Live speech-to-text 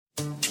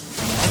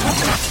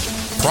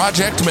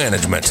Project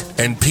management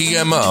and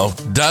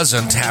PMO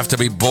doesn't have to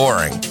be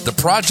boring. The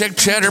Project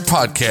Chatter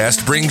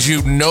podcast brings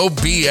you no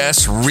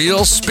BS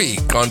real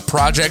speak on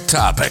project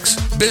topics,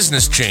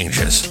 business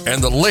changes,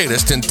 and the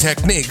latest in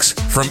techniques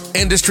from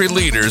industry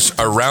leaders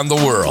around the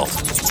world.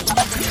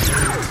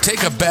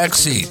 Take a back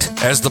seat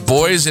as the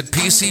boys at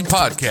PC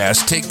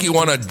Podcast take you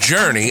on a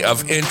journey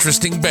of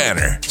interesting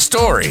banner,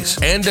 stories,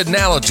 and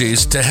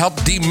analogies to help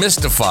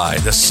demystify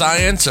the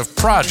science of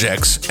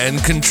projects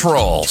and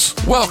controls.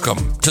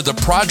 Welcome to the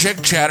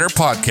Project Chatter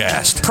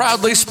Podcast,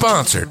 proudly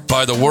sponsored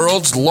by the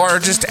world's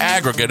largest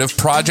aggregate of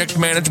project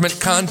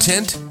management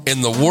content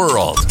in the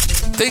world.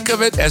 Think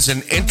of it as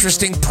an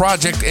interesting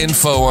project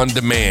info on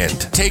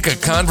demand. Take a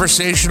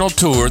conversational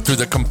tour through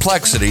the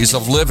complexities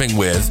of living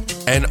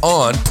with and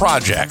on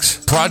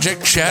projects.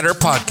 Project Chatter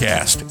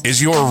Podcast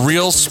is your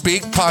real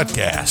speak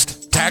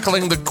podcast,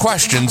 tackling the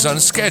questions on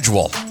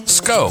schedule,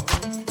 scope,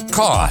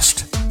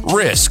 cost,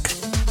 risk,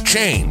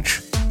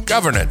 change,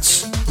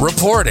 governance,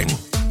 reporting,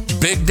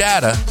 big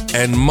data,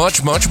 and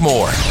much, much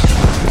more.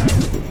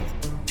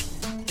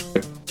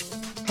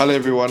 Hello,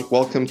 everyone.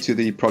 Welcome to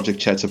the Project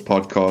Chatter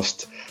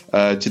podcast.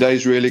 Today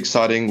is really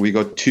exciting. We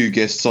got two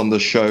guests on the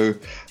show.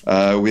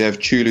 We have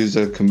Chulu, who's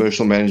a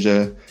commercial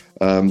manager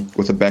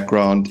with a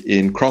background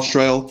in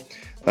Crossrail.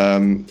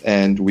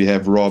 And we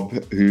have Rob,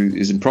 who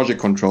is in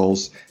project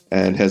controls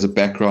and has a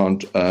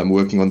background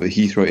working on the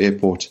Heathrow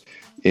airport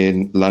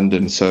in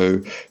London.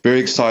 So very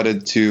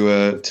excited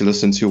to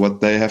listen to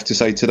what they have to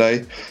say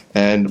today.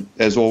 And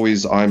as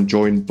always, I'm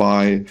joined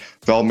by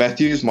Val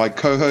Matthews, my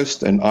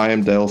co-host, and I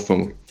am Dale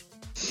Fung.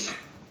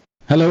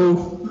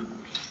 Hello.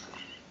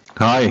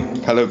 Hi.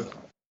 Hello.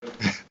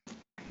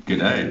 Good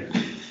day.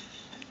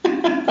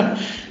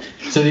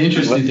 So the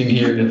interesting thing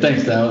here, and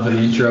thanks Dale for the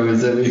intro,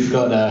 is that we've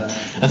got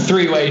a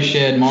three-way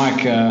shared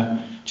mic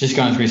just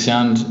going through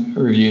sound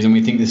reviews, and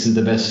we think this is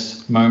the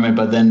best moment,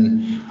 but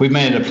then we've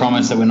made it a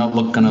promise that we're not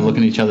going to look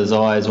in each other's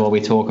eyes while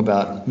we talk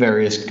about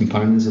various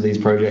components of these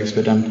projects.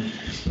 But I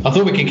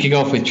thought we could kick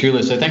off with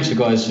Chulu. So thanks,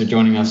 guys, for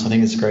joining us. I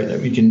think it's great that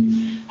we can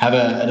have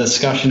a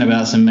discussion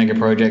about some mega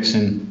projects,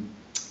 and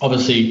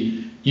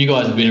obviously you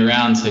guys have been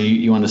around, so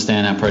you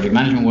understand how project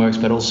management works,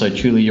 but also,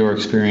 Chulu, your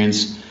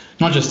experience,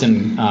 not just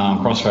in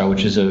Crossrail,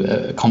 which is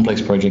a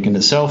complex project in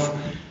itself,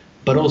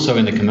 but also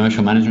in the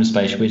commercial management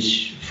space,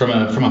 which from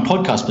a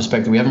podcast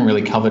perspective, we haven't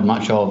really covered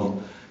much of,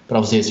 but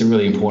obviously it's a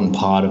really important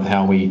part of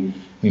how we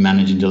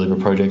manage and deliver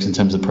projects in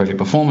terms of project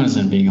performance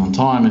and being on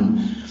time.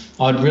 And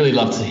I'd really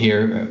love to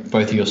hear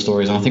both of your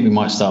stories, and I think we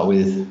might start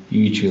with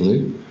you,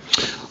 Chulu.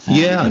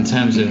 In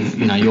terms of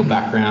your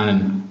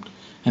background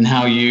and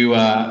how you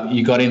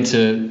got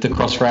into the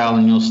Crossrail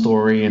and your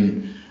story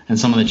and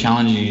some of the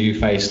challenges you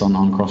faced on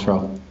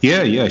Crossrail.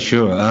 Yeah,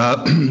 sure.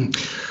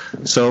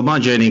 So my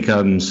journey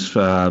comes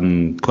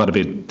quite a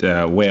bit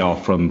way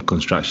off from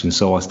construction.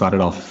 So I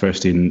started off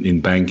first in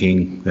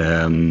banking.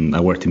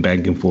 I worked in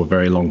banking for a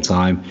very long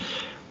time.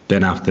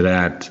 Then after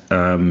that,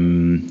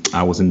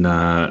 I was in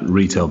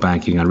retail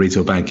banking. And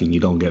retail banking, you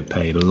don't get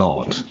paid a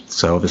lot.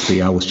 So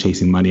obviously I was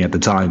chasing money at the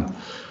time.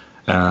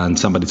 And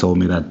somebody told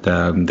me that there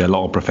are a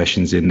lot of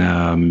professions in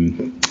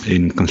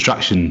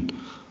construction.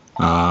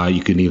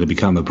 You can either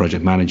become a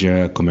project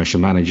manager, commercial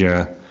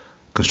manager,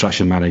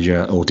 construction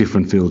manager, or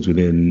different fields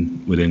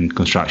within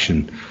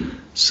construction.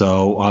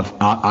 So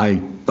I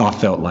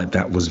felt like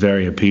that was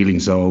very appealing.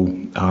 So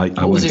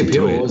I went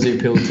into it. What was the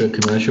appeal to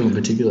commercial in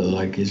particular?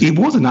 It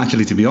wasn't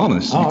actually, to be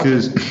honest,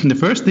 because the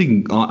first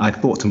thing I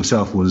thought to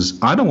myself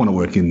was, I don't want to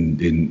work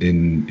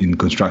in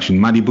construction.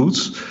 Muddy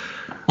boots.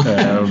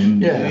 So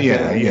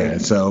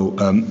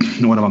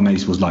one of my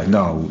mates was like,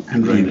 "No,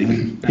 and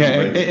raining,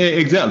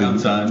 exactly,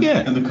 outside,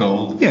 in the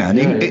cold,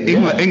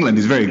 England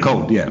is very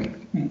cold,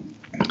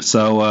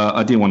 So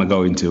I didn't want to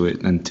go into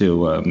it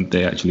until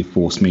they actually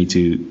forced me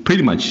to,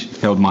 pretty much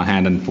held my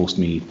hand and forced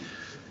me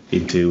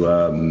into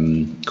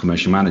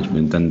commercial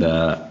management, and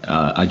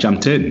I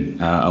jumped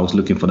in. I was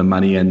looking for the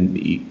money, and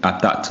at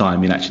that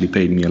time, it actually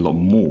paid me a lot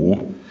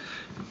more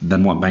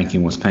than what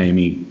banking was paying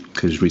me,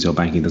 because retail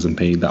banking doesn't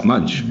pay that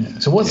much. Yeah.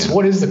 So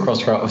what is the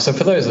Crossrail? So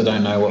for those that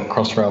don't know what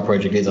Crossrail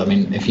project is, I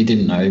mean, if you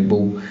didn't know,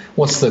 well,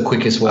 what's the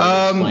quickest way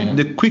to explain it?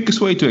 The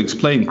quickest way to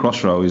explain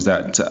Crossrail is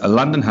that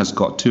London has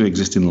got two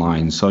existing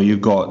lines. So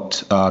you've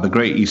got the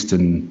Great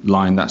Eastern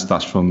line that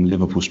starts from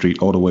Liverpool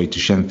Street all the way to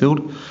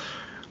Shenfield,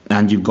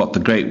 and you've got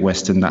the Great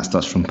Western that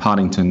starts from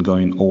Paddington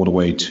going all the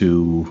way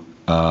to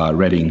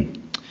Reading.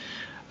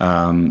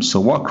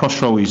 So what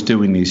Crossrail is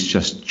doing is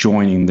just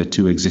joining the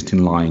two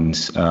existing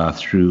lines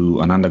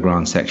through an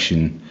underground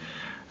section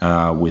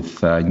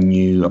with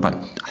new, about,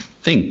 I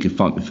think, if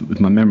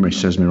my memory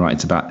serves me right,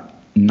 it's about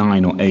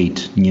 9 or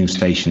 8 new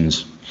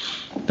stations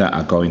that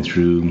are going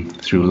through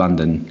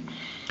London.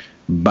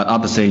 But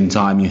at the same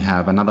time, you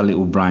have another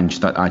little branch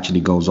that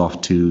actually goes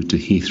off to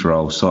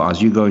Heathrow. So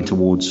as you're going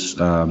towards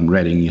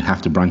Reading, you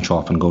have to branch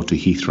off and go to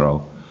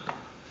Heathrow.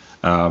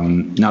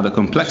 Now the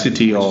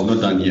complexity of...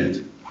 It's not done yet.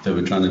 They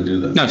were trying to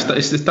do that. No, it's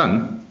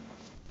done.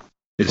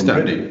 It's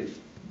done. Already?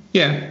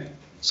 Yeah.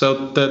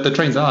 So the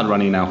trains are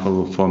running now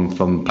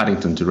from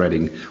Paddington to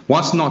Reading.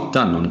 What's not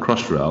done on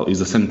Crossrail is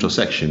the central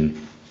section.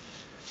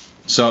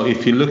 So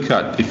if you look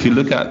at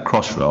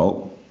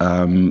Crossrail,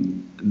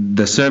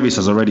 the service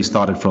has already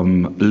started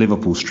from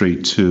Liverpool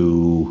Street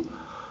to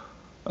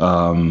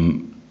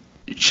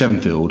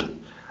Shenfield,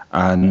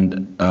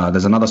 and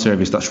there's another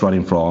service that's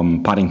running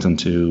from Paddington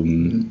to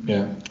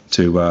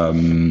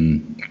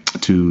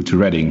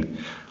Reading.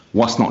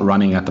 What's not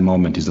running at the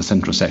moment is the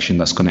central section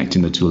that's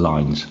connecting the two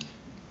lines.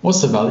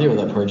 What's the value of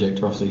that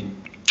project, roughly?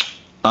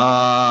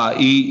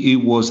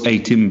 It was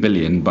 18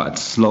 billion, but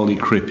slowly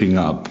creeping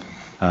up.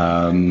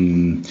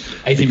 18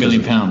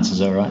 billion pounds, is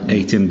that right?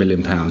 18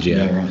 billion pounds,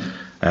 yeah. Yeah, right.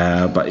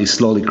 But it's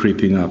slowly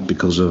creeping up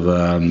because of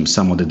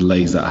some of the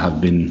delays that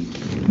have been,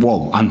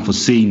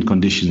 unforeseen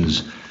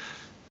conditions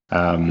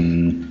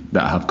that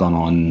have gone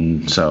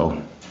on.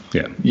 So,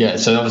 yeah. Yeah,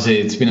 so obviously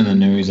it's been in the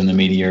news and the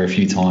media a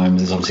few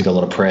times. There's obviously got a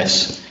lot of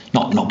press,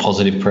 not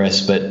positive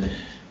press, but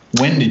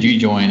when did you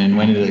join and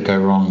when did it go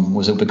wrong?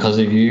 Was it because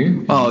of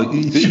you? Oh,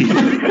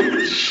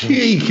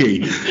 cheeky.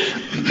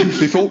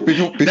 Before we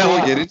get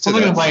into I'm not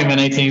going to blame an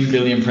 18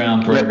 billion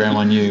pound program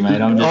on you, mate.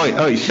 I'm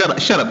just...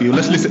 shut up, you.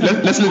 Let's listen.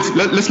 Let's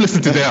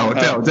listen to Dale.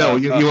 Dale,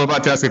 you were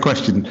about to ask a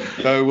question.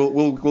 No,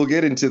 we'll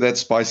get into that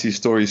spicy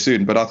story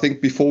soon. But I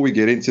think before we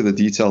get into the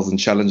details and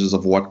challenges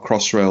of what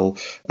Crossrail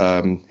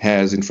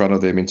has in front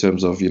of them in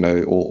terms of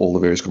all the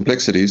various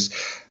complexities,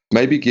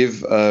 maybe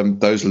give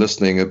those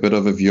listening a bit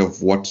of a view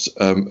of what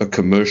a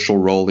commercial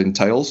role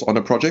entails on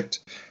a project,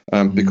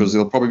 because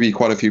there'll probably be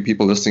quite a few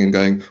people listening and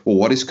going, well,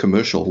 what is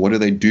commercial? What do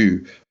they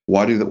do?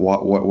 What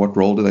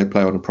role do they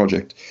play on a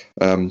project?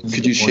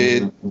 Could you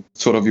share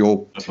sort of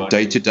your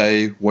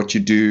day-to-day, what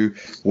you do,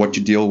 what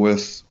you deal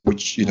with,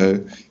 which,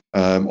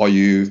 are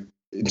you,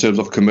 in terms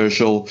of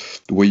commercial,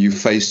 were you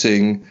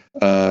facing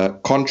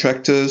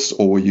contractors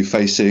or were you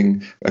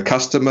facing a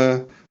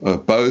customer?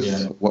 Both.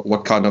 Yeah.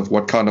 What does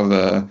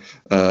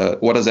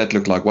that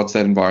look like? What's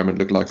that environment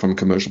look like from a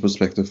commercial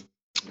perspective?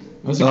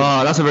 That's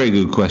a very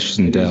good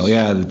question, Dale.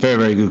 Yeah, very,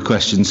 very good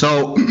question.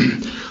 So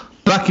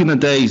back in the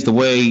days, the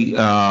way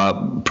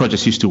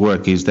projects used to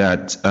work is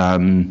that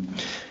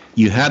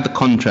you had the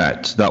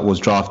contract that was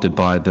drafted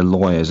by the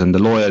lawyers, and the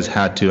lawyers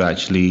had to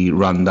actually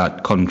run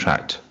that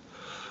contract.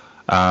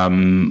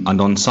 And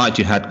on site,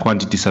 you had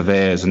quantity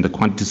surveyors, and the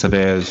quantity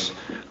surveyors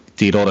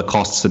did all the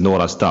costs and all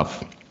that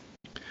stuff.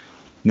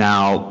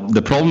 Now,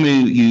 the problem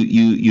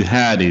you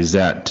had is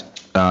that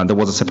there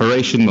was a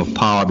separation of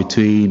power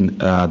between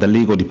the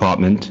legal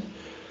department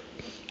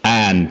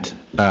and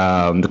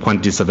the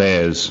quantity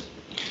surveyors.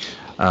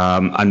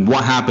 And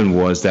what happened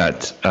was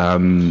that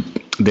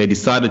they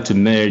decided to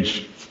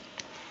merge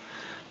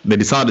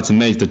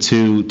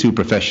the two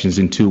professions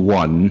into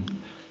one.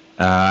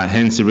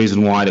 Hence the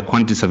reason why the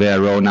quantity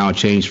surveyor role now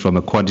changed from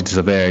a quantity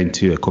surveyor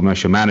into a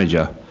commercial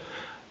manager,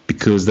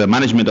 because the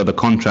management of the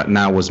contract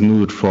now was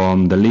moved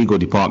from the legal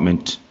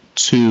department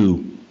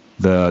to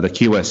the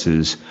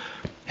QSs.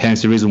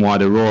 Hence the reason why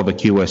the role of the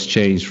QS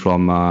changed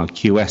from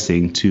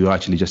QSing to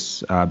actually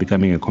just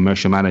becoming a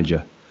commercial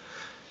manager.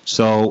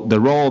 So the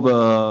role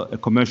of a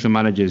commercial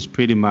manager is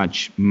pretty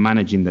much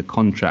managing the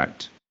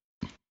contract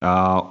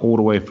all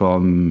the way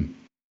from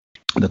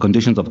the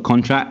conditions of the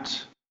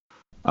contract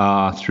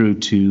through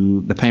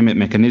to the payment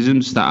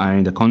mechanisms that are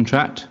in the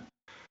contract,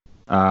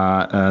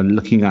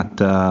 looking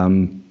at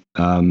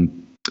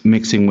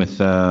mixing with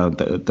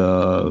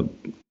the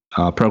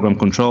program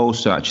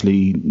controls to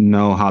actually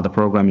know how the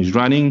program is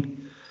running,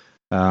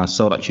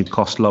 so that you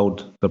cost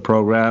load the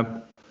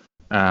program,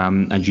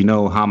 and you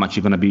know how much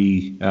you're going to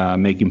be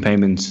making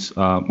payments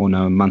on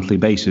a monthly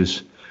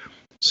basis.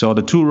 So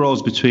the two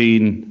roles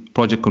between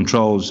project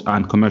controls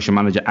and commercial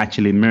manager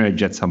actually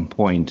merge at some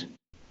point,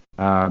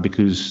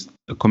 because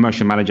a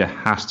commercial manager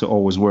has to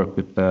always work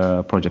with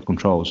the project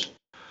controls.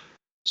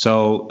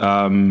 So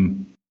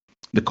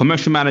the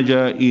commercial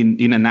manager,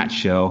 in a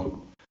nutshell,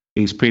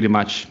 is pretty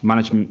much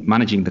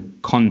managing the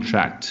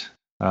contract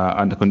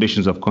and the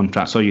conditions of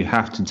contract. So you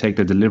have to take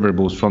the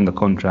deliverables from the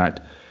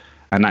contract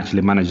and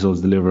actually manage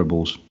those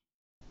deliverables.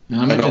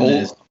 Now, I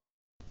imagine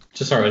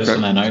just on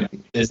that note,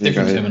 there's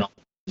different terminology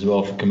as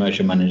well for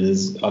commercial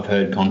managers. I've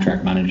heard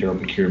contract manager or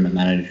procurement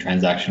manager,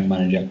 transactional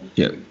manager.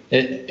 Yeah.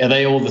 Are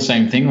they all the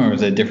same thing, or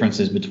is there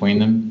differences between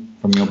them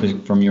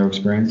from your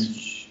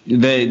experience?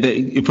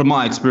 They from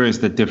my experience,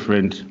 they're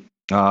different.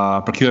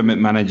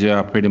 Procurement manager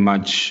are pretty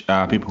much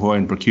people who are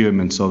in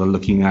procurement, so they're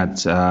looking at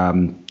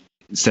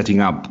setting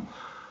up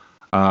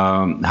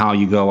how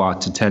you go out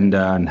to tender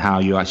and how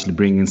you actually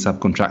bring in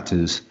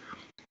subcontractors.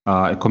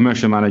 A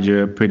commercial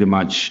manager pretty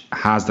much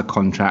has the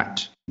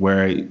contract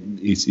where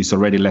it's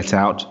already let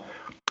out,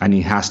 and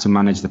he has to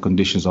manage the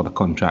conditions of the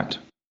contract.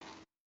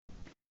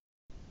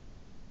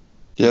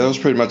 Yeah, that was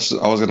pretty much,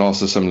 I was going to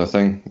ask a similar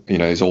thing.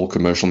 Is all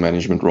commercial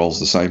management roles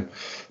the same?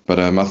 But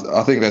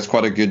I think that's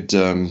quite a good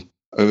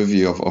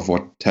overview of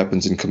what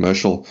happens in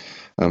commercial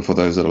for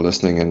those that are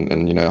listening,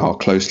 and how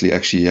closely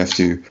actually you have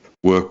to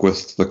work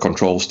with the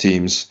controls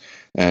teams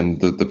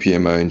and the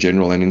PMO in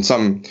general. And in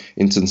some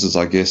instances,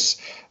 I guess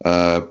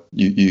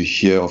you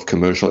hear of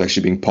commercial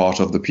actually being part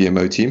of the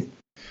PMO team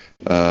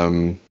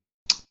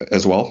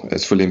as well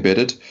as fully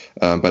embedded,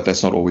 but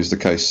that's not always the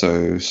case.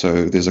 So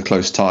there's a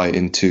close tie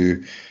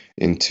into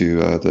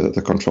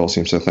the control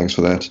team. So thanks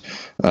for that.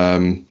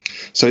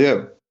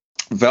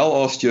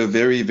 Val asked you a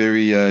very,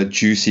 very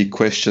juicy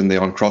question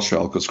there on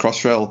Crossrail, because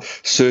Crossrail,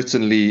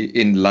 certainly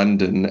in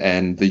London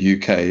and the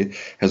UK,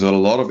 has got a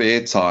lot of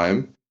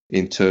airtime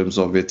in terms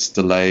of its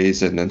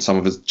delays and some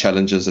of its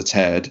challenges it's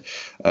had.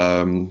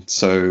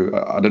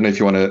 So I don't know if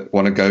you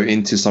want to go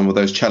into some of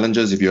those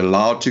challenges, if you're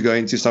allowed to go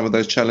into some of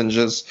those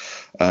challenges,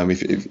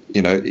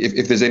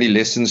 if there's any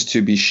lessons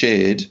to be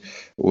shared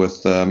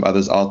with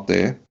others out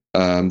there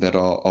that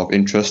are of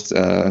interest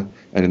and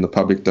in the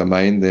public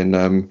domain, then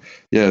I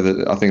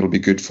think it'll be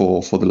good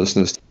for the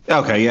listeners.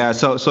 Okay, yeah.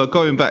 So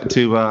going back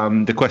to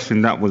the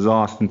question that was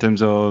asked in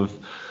terms of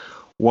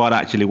what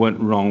actually went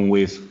wrong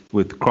with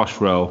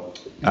Crossrail.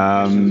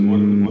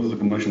 What was the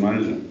commercial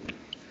manager?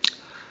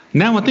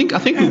 No, I think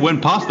we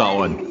went past that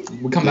one.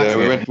 We'll come back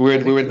to it.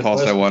 We went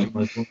past that one.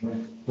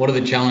 What are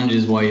the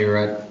challenges while you're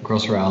at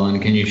Crossrail,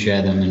 and can you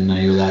share them, and are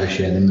you allowed to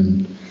share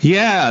them?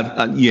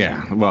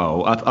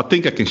 Well, I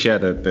think I can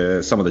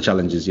share some of the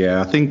challenges.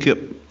 Yeah, I think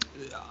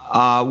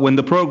when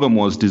the program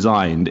was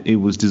designed, it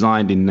was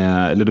designed in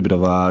a little bit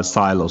of a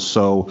silo.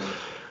 So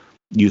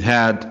you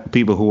had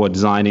people who were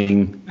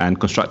designing and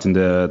constructing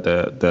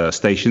the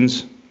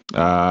stations.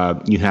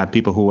 You had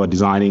people who were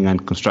designing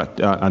and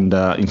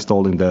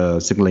installing the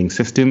signaling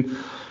system.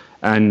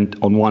 And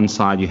on one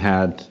side, you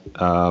had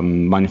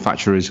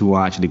manufacturers who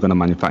were actually going to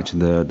manufacture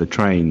the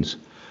trains.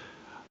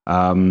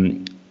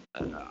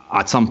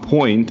 At some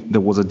point,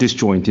 there was a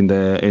disjoint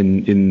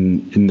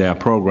in their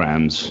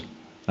programs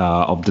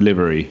of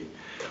delivery.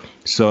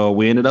 So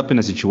we ended up in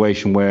a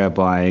situation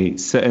whereby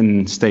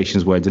certain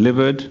stations were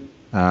delivered,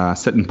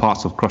 certain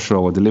parts of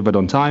Crossrail were delivered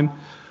on time,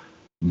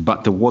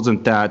 but there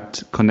wasn't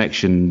that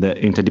connection, the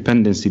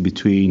interdependency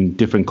between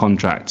different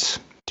contracts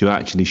to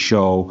actually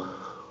show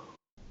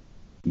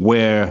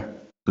where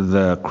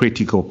the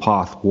critical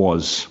path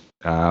was.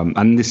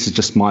 And this is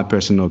just my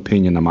personal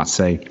opinion, I must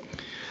say.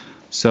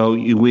 So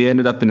we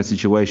ended up in a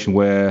situation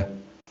where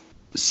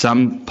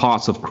some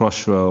parts of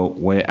Crossrail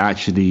were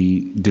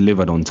actually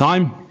delivered on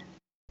time.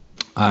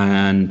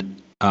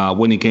 And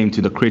when it came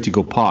to the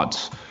critical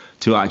parts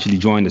to actually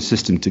join the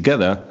system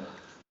together,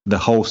 the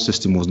whole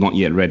system was not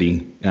yet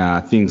ready.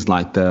 Things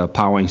like the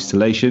power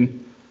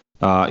installation,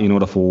 in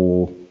order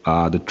for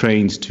the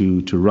trains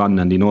to run,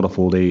 and in order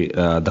for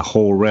the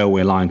whole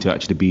railway line to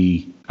actually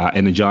be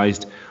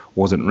energized,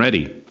 wasn't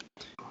ready.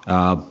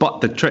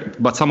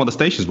 But some of the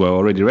stations were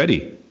already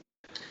ready.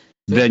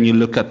 Then you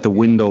look at the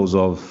windows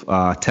of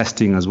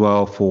testing as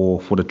well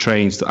for the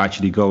trains to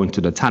actually go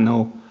into the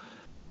tunnel.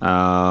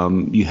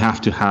 You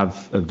have to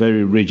have a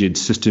very rigid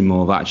system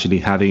of actually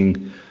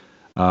having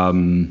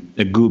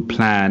a good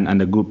plan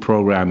and a good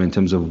program in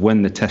terms of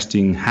when the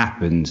testing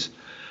happens.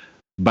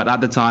 But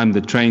at the time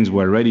the trains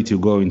were ready to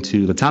go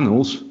into the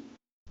tunnels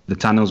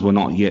were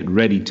not yet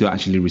ready to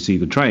actually receive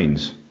the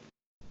trains.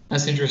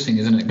 That's interesting,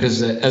 isn't it?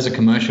 Because as a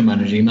commercial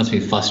manager, you must be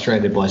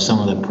frustrated by some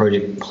of the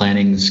project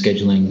planning,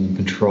 scheduling,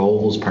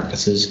 controls,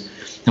 practices.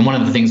 And one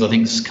of the things I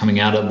think is coming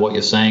out of what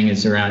you're saying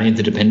is around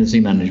interdependency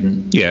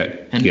management. Yeah.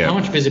 And how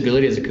much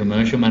visibility as a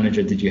commercial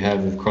manager did you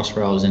have with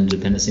Crossrail's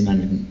interdependency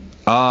management?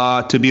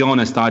 To be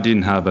honest, I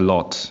didn't have a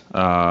lot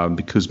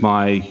because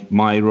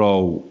my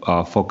role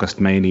focused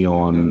mainly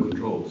on... No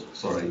controls,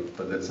 sorry,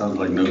 but that sounds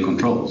like no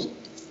controls.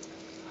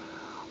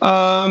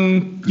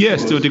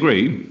 Yes, to a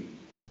degree.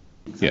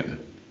 Yeah.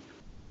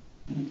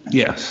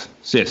 Yes,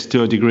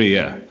 to a degree,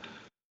 yeah.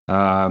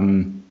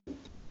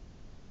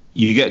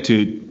 You get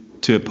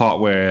to a part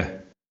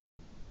where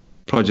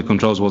project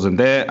controls wasn't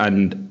there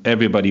and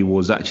everybody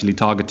was actually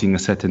targeting a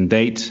certain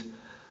date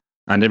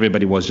and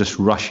everybody was just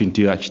rushing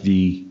to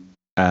actually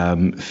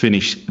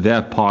finish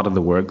their part of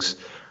the works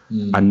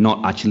and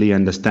not actually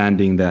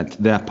understanding that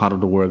their part of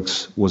the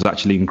works was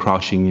actually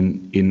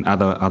encroaching in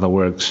other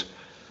works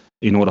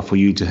in order for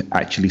you to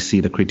actually see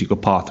the critical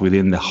path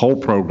within the whole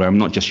program,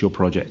 not just your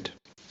project.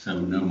 So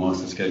no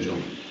master schedule.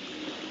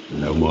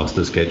 No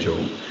master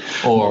schedule.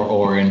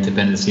 Or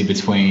interdependency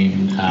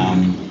between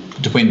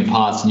the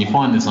parts, and you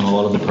find this on a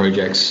lot of the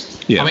projects.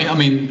 Yeah. I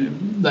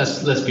mean,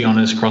 let's be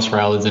honest.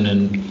 Crossrail isn't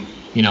an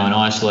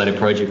isolated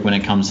project when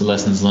it comes to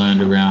lessons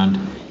learned around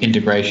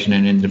integration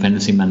and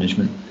interdependency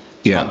management.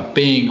 Yeah. But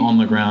being on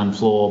the ground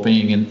floor,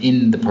 being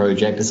in the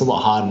project, it's a lot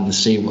harder to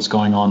see what's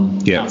going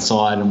on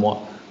outside and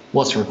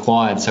what's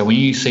required. So when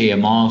you see a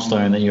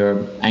milestone that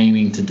you're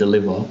aiming to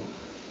deliver,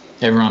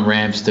 everyone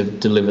ramps to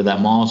deliver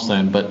that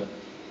milestone, but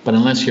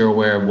unless you're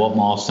aware of what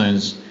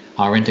milestones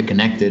are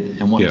interconnected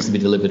and what needs to be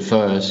delivered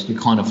first, you're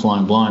kind of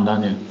flying blind,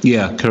 aren't you?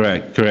 Yeah,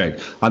 correct.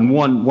 And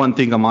one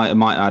thing I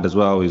might add as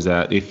well is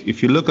that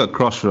if you look at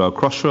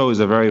Crossrail is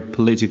a very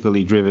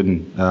politically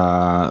driven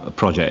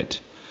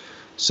project.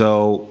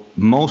 So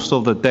most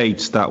of the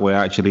dates that were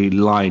actually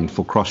lined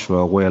for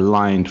Crossrail were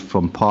lined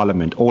from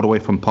Parliament, all the way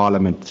from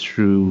Parliament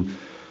through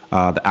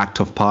the Act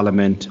of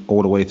Parliament,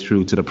 all the way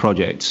through to the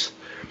projects.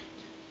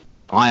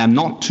 I am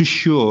not too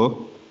sure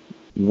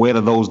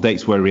whether those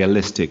dates were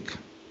realistic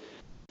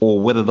or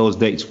whether those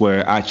dates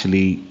were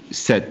actually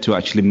set to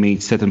actually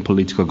meet certain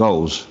political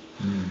goals.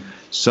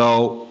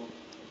 So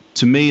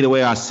to me, the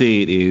way I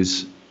see it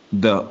is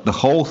the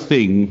whole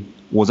thing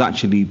was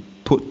actually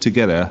put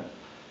together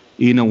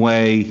in a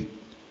way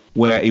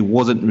where it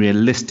wasn't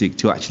realistic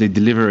to actually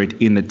deliver it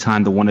in the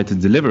time they wanted to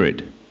deliver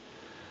it.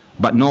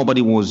 But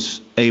nobody was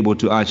able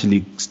to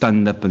actually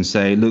stand up and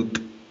say, look,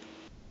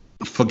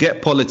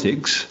 forget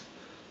politics,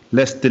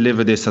 let's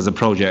deliver this as a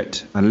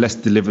project and let's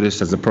deliver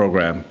this as a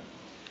program.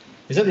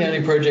 Is that the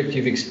only project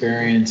you've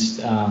experienced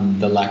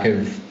the lack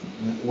of,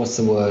 what's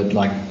the word,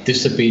 like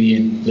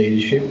disobedient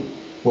leadership,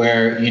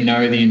 where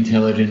the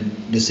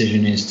intelligent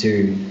decision is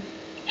to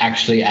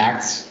actually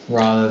act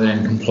rather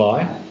than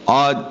comply?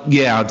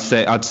 Yeah, I'd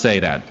say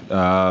that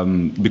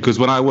because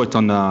when I worked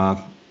on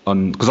the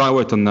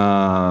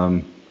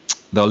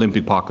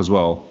Olympic Park as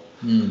well.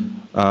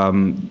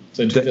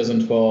 So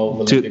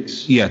 2012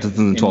 Olympics.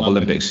 2012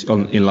 Olympics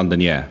in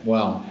London. Yeah.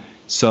 Wow.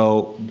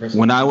 So impressive.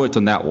 When I worked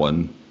on that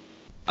one,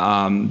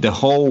 the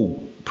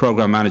whole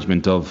program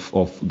management of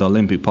the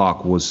Olympic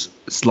Park was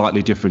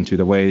slightly different to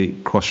the way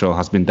Crossrail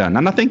has been done,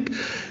 and I think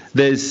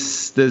there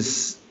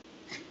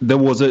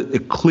was a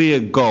clear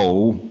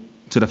goal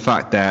to the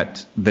fact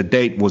that the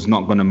date was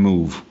not going to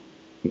move,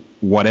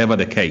 whatever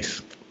the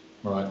case.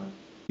 Right.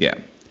 Yeah.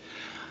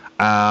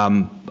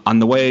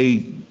 And the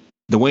way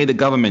the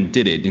government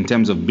did it in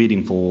terms of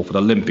bidding for the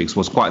Olympics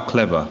was quite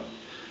clever.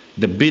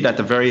 They bid at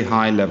a very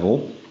high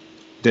level,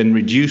 then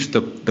reduced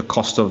the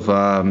cost of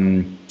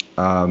the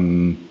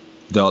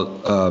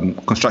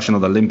construction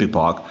of the Olympic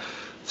Park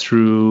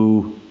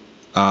through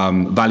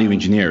value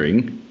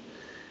engineering.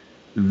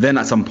 Then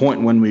at some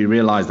point when we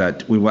realized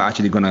that we were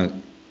actually going to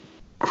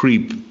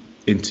creep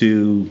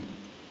into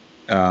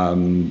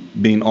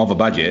being over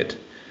budget,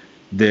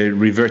 they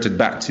reverted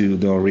back to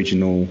the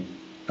original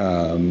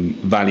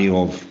value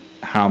of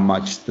how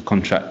much the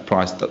contract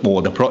price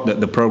or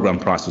the program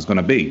price was going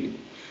to be.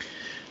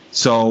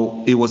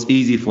 So it was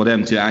easy for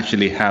them to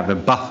actually have a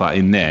buffer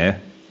in there,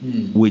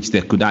 which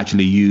they could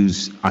actually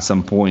use at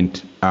some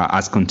point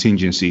as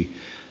contingency,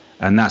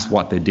 and that's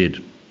what they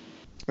did.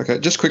 Okay,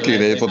 just quickly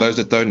there, for those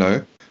that don't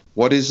know,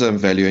 what is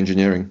value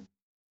engineering?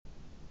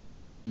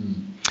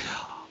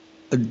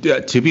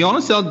 To be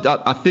honest,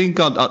 I think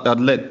I'd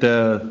let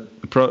the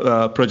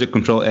project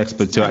control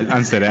expert to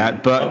answer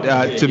that.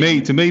 But to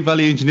me,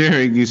 value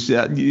engineering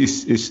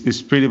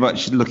is pretty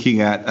much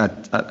looking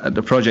at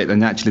the project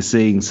and actually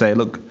say,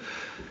 look,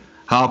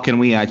 how can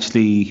we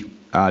actually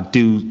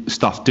do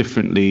stuff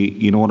differently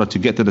in order to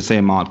get to the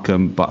same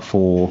outcome, but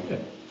for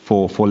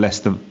less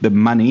the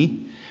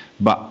money,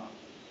 but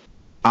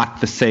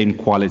at the same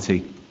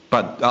quality.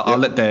 But I'll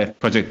let the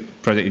project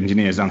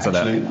engineers answer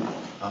that.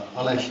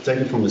 I'll actually take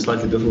it from a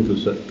slightly different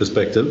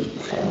perspective,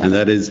 and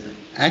that is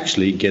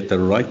actually get the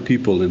right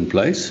people in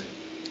place.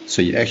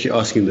 So you're actually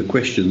asking the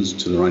questions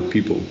to the right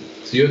people.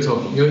 So you're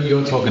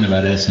talking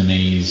about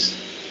SMEs,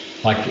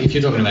 like if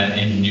you're talking about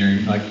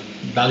engineering, like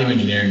value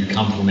engineering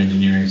come from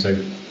engineering. So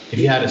if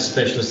you had a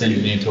specialist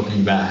engineer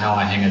talking about how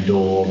I hang a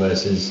door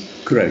versus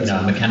correct,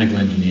 a mechanical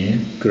engineer.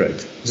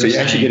 Correct. So you're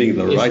actually getting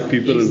the right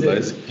people in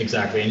place.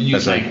 Exactly. And you're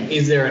saying,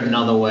 is there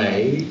another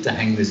way to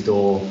hang this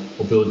door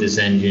or build this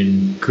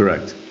engine?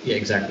 Correct. Yeah,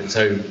 exactly.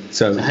 So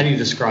how do you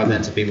describe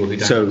that to people who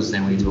don't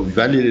understand what you're talking about?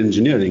 Value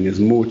engineering is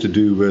more to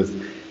do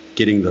with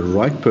getting the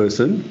right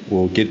person,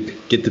 or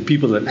get the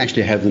people that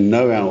actually have the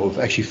know-how of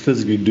actually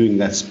physically doing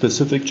that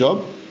specific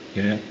job,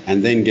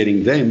 and then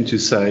getting them to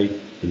say,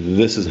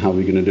 this is how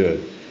we're going to do it.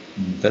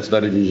 That's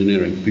value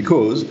engineering.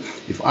 Because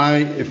if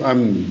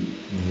I'm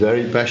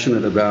very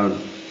passionate about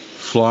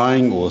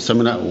flying or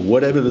seminar or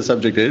whatever the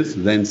subject is,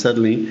 then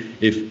suddenly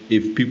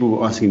if people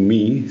were asking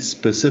me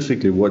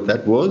specifically what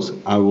that was,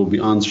 I will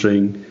be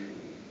answering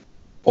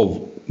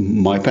of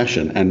my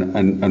passion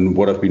and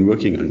what I've been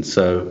working on.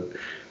 So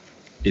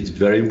it's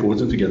very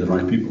important to get the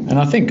right people. And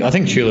I think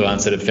Chulu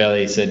answered it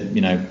fairly. He said,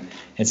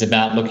 it's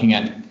about looking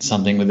at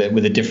something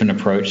with a different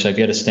approach. So if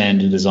you had a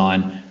standard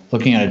design,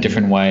 looking at a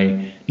different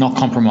way, not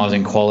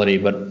compromising quality,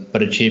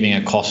 but achieving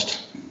a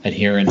cost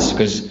adherence,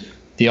 because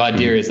the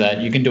idea is that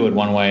you can do it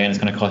one way and it's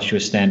going to cost you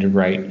a standard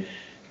rate,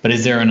 but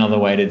is there another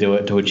way to do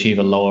it to achieve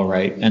a lower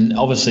rate? And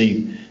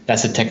obviously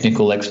that's a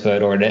technical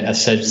expert or a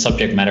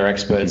subject matter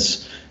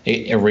expert's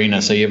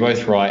arena. So you're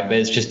both right, but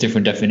it's just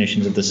different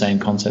definitions of the same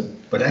concept.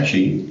 But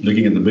actually,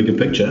 looking at the bigger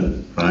picture,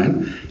 right,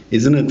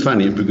 isn't it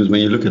funny? Because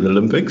when you look at the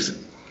Olympics,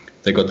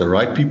 they got the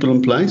right people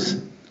in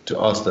place to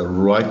ask the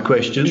right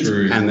questions.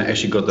 True. And they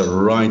actually got the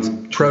right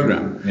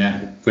program.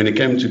 Yeah. When it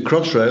came to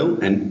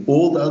Crossrail and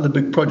all the other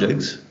big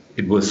projects,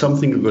 it was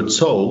something that got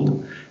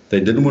sold. They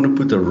didn't want to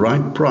put the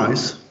right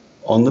price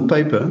on the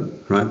paper,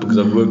 right? Because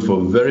I've worked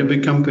for very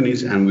big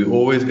companies, and we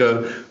always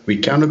go, we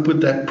cannot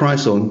put that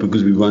price on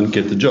because we won't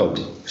get the job.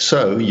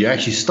 So you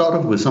actually start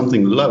off with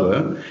something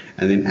lower,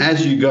 and then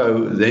as you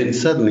go, then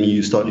suddenly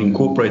you start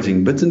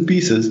incorporating bits and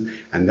pieces,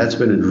 and that's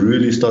when it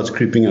really starts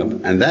creeping up.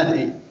 And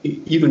that,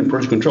 even in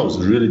project controls,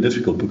 is really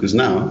difficult because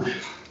now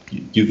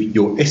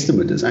your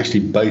estimate is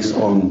actually based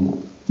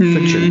on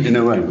fiction in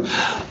a way.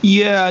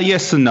 Yeah,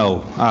 yes and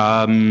no.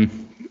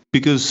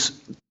 Because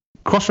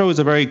Crossrail is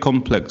a very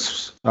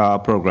complex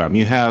program.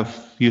 You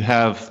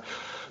have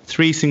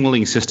 3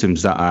 signaling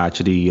systems that are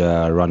actually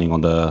running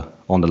on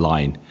the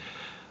line.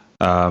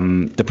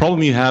 The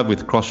problem you have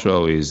with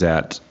Crossrail is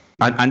that,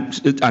 and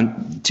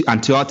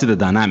to add to the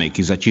dynamic,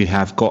 is that you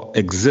have got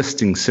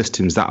existing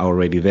systems that are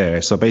already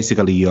there. So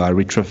basically, you are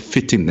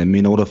retrofitting them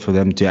in order for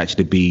them to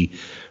actually be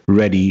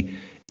ready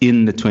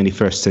in the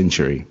 21st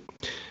century.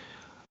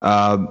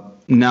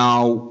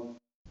 Now,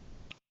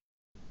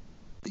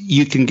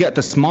 you can get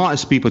the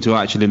smartest people to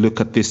actually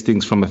look at these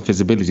things from a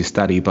feasibility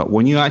study, but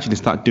when you actually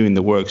start doing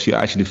the works, you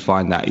actually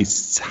find that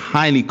it's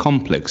highly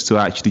complex to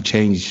actually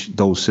change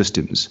those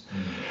systems.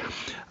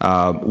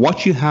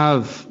 What you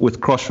have with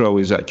Crossrail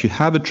is that you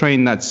have a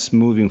train that's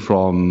moving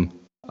from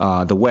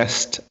the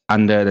west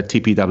under the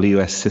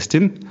TPWS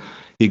system.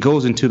 It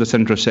goes into the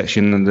central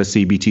section and the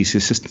CBT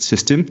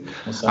system,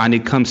 and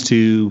it comes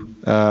to...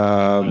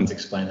 Let's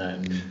explain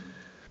that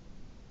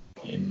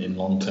in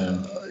long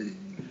term.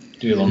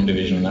 Do a long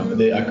division on that with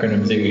the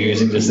acronyms that you're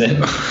using just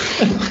then.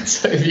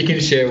 So if you can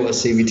share what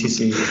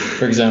CBTC,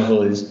 for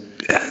example, is.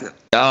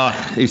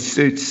 It's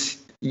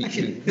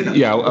actually,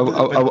 yeah.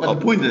 The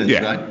point is,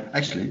 right?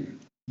 Actually,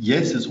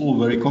 yes, it's all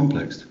very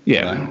complex.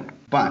 Yeah. Right?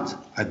 But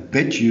I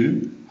bet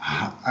you,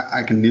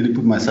 I can nearly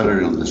put my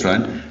salary on this,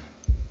 right?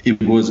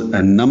 It was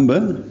a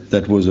number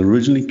that was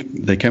originally,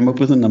 they came up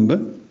with a number,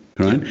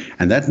 right?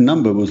 And that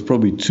number was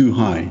probably too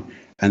high,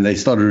 and they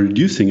started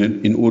reducing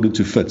it in order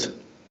to fit.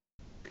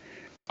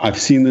 I've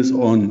seen this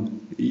on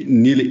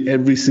nearly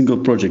every single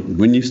project.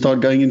 When you start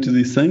going into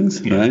these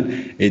things, right,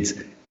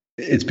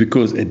 it's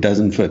because it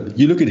doesn't fit.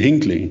 You look at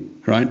Hinckley,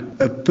 right,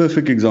 a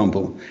perfect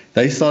example.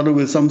 They started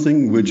with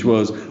something which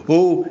was,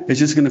 it's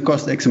just going to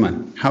cost X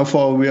amount. How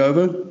far are we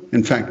over?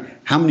 In fact,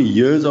 how many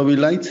years are we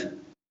late,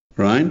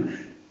 right?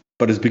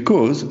 But it's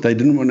because they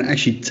didn't want to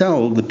actually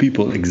tell the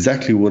people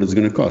exactly what it's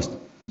going to cost.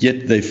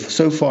 Yet they've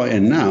so far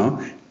and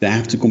now they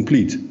have to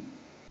complete.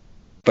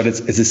 But it's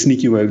a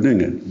sneaky way of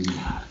doing it.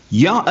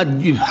 Yeah,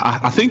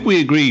 I think we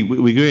agree.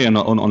 We agree on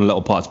a lot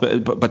of parts,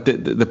 but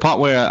the part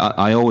where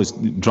I always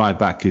drive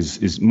back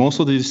is most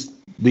of these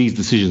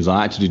decisions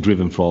are actually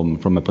driven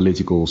from a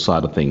political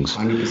side of things.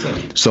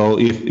 100%. So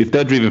if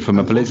they're driven from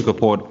a political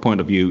point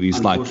of view,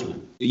 it's like,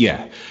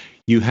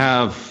 you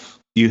have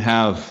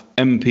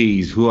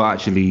MPs who are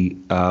actually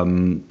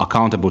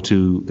accountable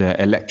to their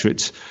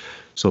electorates.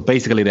 So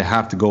basically, they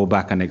have to go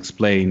back and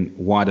explain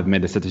why they've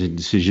made a certain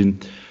decision.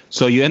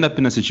 So you end up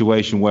in a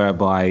situation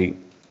whereby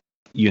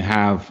you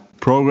have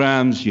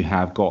programs, you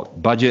have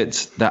got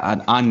budgets that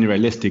are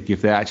unrealistic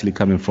if they're actually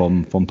coming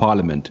from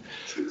Parliament.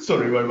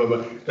 Sorry,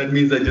 but that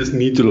means they just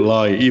need to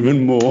lie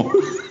even more.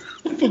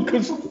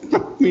 Because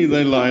me,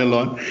 they lie a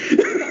lot.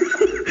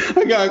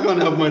 I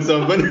can't help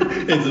myself, but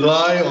it's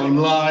lie on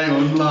lie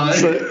on lie.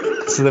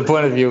 So the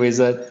point of view is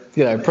that,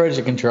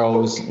 project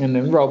controls, and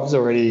then Rob's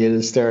already in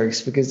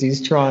hysterics because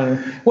he's trying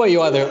to,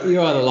 you either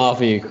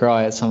laugh or you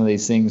cry at some of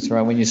these things,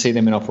 right, when you see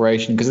them in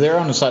operation, because they're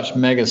on such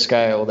mega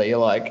scale that you're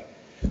like,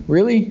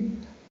 really?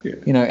 Yeah.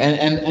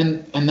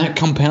 And that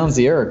compounds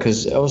the error,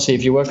 because obviously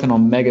if you're working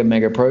on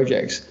mega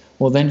projects,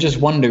 well, then just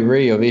 1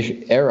 degree of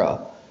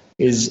error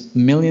is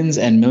millions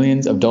and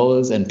millions of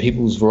dollars and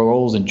people's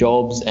roles and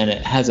jobs, and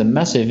it has a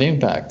massive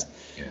impact.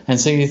 Yeah. And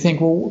so you think,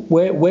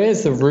 well,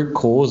 where's the root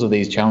cause of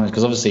these challenges?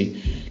 Because obviously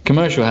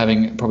commercial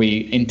having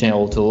probably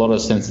intel to a lot of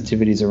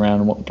sensitivities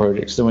around what the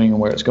project's doing and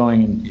where it's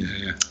going and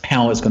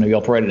how it's going to be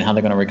operated and how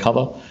they're going to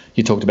recover.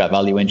 You talked about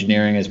value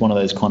engineering as one of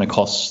those kind of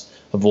costs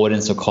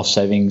avoidance or cost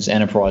savings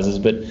enterprises,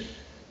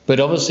 but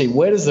obviously,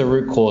 where does the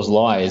root cause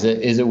lie? Is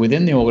it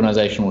within the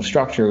organizational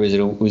structure? Or is it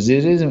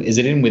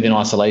in within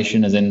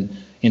isolation, as in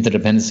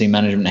interdependency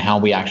management, how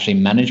we actually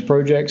manage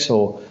projects?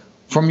 Or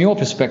from your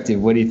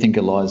perspective, where do you think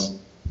it lies?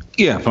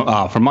 Yeah,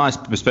 from my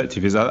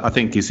perspective, I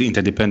think it's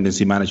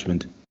interdependency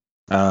management,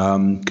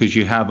 because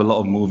you have a lot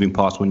of moving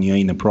parts when you're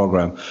in a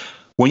program.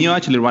 When you're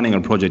actually running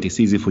a project, it's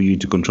easy for you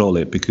to control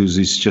it because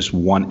it's just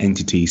one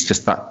entity. It's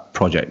just that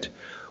project.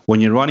 When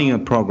you're running a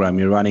program,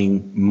 you're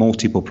running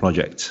multiple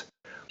projects,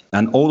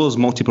 and all those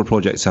multiple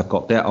projects have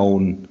got their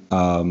own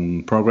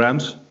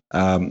programs,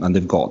 and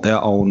they've got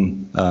their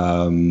own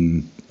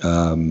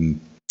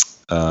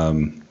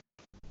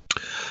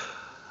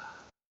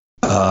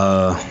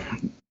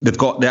they've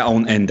got their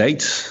own end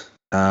dates,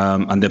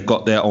 and they've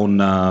got their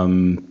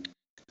own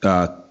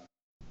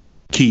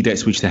key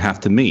dates which they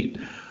have to meet.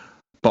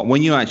 But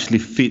when you actually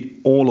fit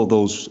all of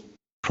those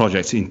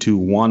projects into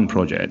one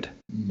project,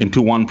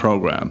 into one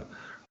program,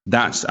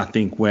 that's, I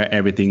think, where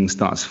everything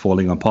starts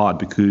falling apart,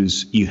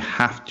 because you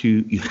have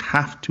to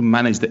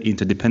manage the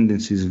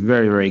interdependencies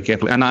very, very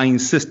carefully. And I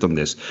insist on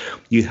this.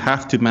 You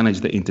have to manage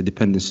the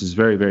interdependencies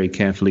very, very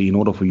carefully in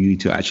order for you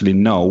to actually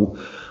know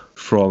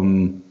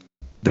from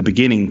the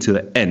beginning to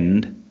the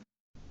end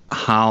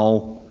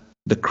how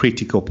the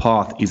critical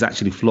path is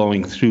actually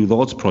flowing through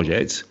those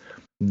projects,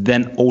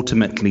 then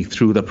ultimately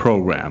through the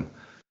program.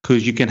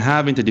 Because you can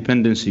have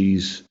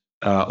interdependencies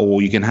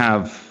or you can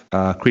have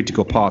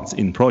critical paths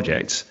in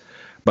projects,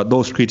 but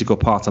those critical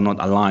paths are not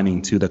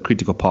aligning to the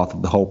critical path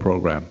of the whole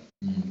program.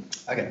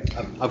 Okay,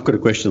 I've got a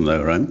question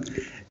though, right?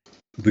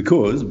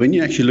 Because when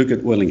you actually look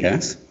at oil and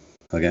gas,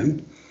 okay,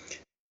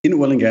 in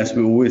oil and gas,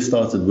 we always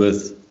started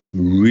with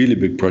really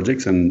big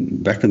projects,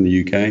 and back in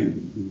the UK,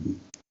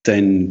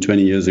 10,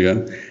 20 years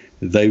ago,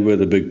 they were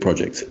the big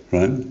projects,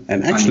 right?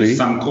 And actually,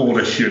 some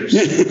quarter ships.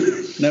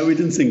 No, we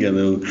didn't sing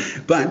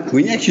it. But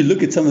when you actually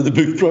look at some of the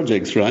big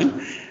projects, right,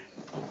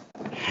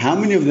 how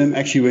many of them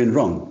actually went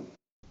wrong?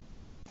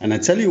 And I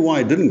tell you why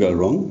it didn't go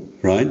wrong,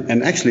 right?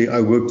 And actually, I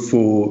worked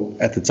for,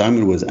 at the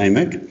time, it was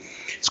AMEC.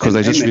 It's because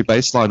they just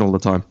rebaseline all the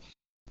time.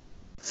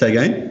 Say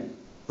again?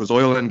 Because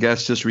oil and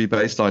gas just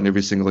rebaseline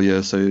every single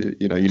year, so,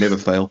 you know, you never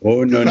fail.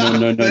 Oh, no. Not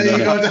on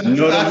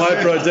my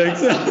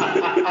projects.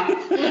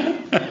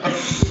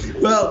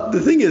 Well, the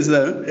thing is,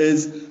 though,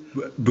 is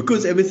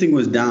because everything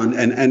was down,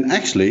 and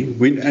actually,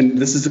 and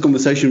this is a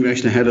conversation we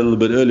actually had a little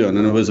bit earlier on,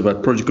 and it was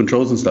about project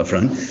controls and stuff,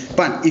 right?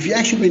 But if you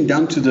actually went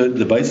down to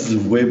the basis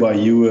of whereby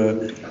you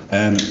were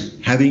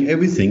having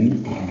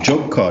everything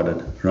job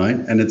carded, right?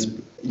 And it's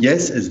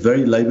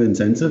very labor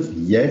intensive.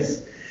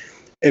 Yes,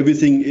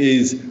 everything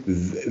is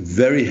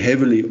very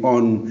heavily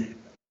on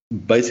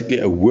basically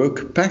a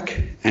work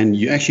pack, and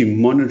you're actually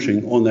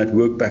monitoring on that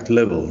work pack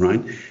level,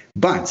 right?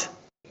 But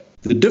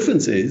the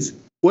difference is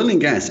oil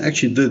and gas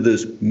actually did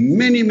this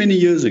many, many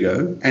years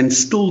ago and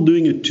still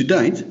doing it to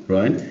date,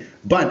 right?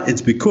 But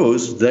it's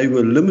because they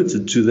were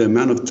limited to the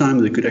amount of time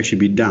they could actually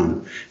be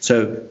down.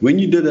 So when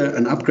you did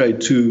an upgrade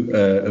to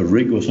a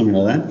rig or something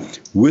like that,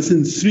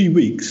 within 3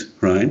 weeks,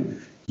 right,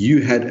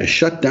 you had a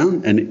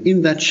shutdown, and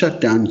in that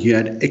shutdown, you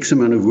had X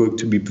amount of work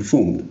to be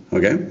performed,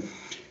 okay?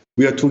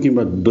 We are talking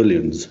about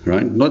billions,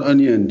 right? Not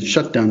only in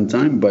shutdown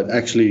time, but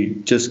actually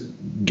just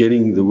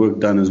getting the work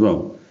done as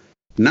well.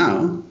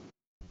 Now,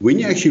 when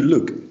you actually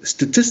look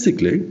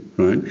statistically,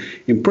 right,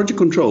 in project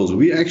controls,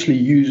 we actually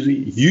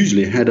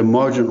usually had a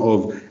margin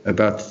of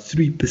about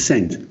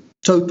 3%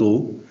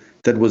 total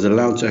that was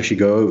allowed to actually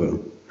go over,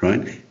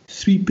 right?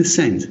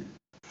 3%.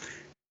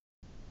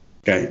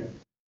 Okay,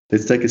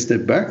 let's take a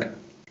step back.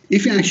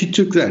 If you actually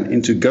took that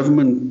into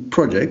government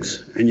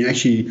projects and you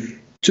actually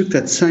took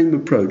that same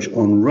approach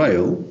on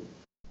rail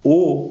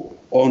or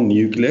on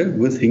nuclear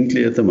with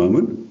Hinkley at the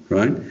moment,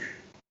 right,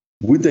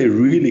 would they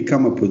really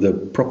come up with a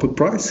proper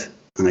price?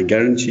 And I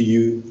guarantee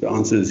you the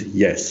answer is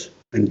yes.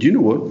 And do you know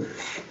what?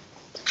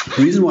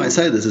 The reason why I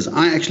say this is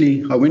I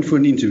went for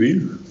an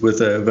interview with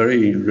a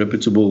very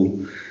reputable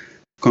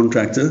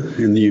contractor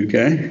in the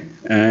UK,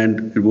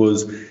 and it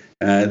was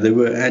they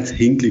were at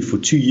Hinkley for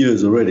 2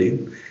 years already.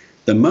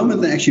 The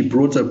moment they actually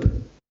brought up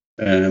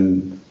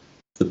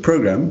the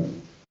program,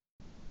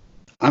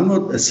 I'm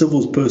not a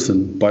civils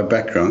person by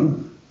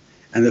background,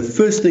 and the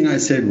first thing I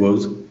said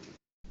was,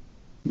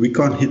 we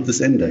can't hit this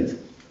end date.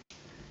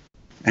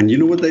 And you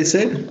know what they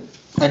said?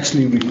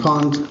 Actually, we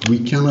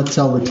cannot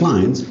tell the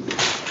clients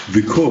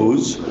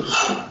because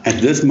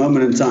at this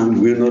moment in time,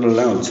 we're not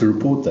allowed to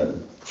report that.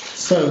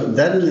 So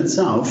that in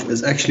itself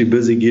is actually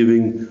busy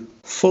giving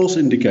false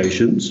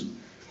indications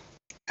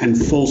and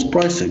false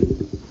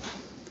pricing.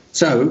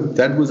 So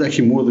that was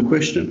actually more the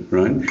question,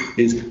 right?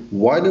 Is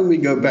why don't we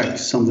go back to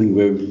something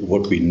where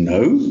what we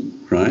know,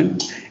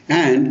 right?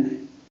 And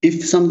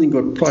if something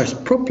got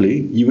priced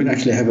properly, you would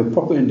actually have a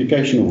proper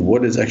indication of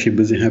what is actually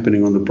busy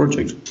happening on the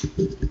project.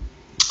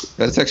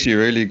 That's actually a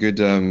really good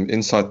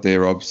insight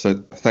there, Rob. So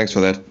thanks for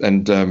that.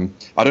 And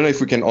I don't know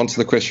if we can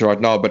answer the question right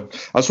now, but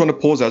I just want to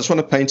pause. I just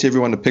want to paint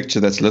everyone a picture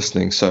that's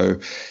listening. So,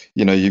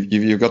 you know,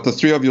 you've got the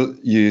three of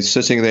you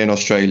sitting there in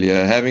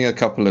Australia having a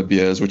couple of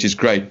beers, which is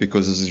great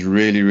because this is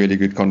really, really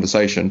good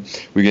conversation.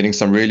 We're getting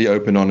some really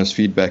open, honest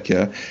feedback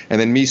here. And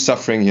then me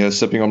suffering here,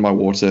 sipping on my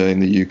water in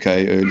the UK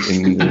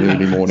in the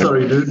early morning.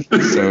 Sorry, dude.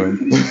 So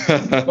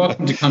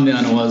welcome to come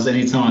down to us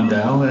anytime,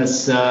 Dale.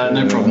 That's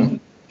no problem.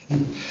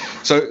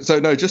 So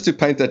no, just to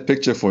paint that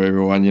picture for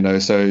everyone, you know,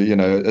 so, you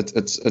know,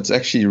 it's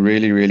actually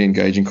really, really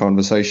engaging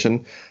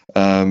conversation.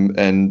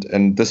 And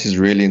this is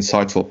really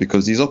insightful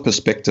because these are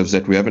perspectives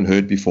that we haven't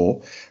heard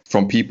before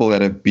from people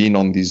that have been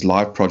on these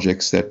live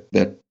projects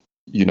that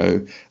you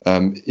know,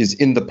 is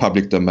in the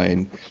public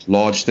domain,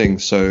 large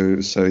things.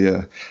 So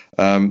yeah.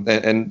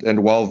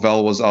 And while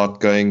Val was out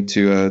going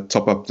to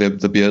top up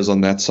the beers on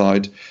that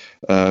side,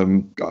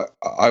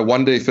 I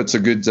wonder if it's a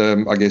good,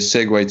 I guess,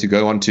 segue to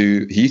go on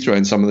to Heathrow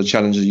and some of the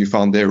challenges you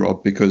found there,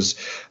 Rob, because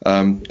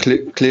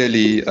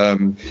clearly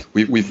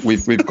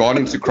we've gone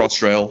into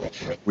Crossrail.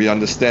 We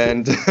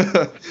understand.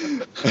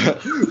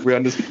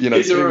 You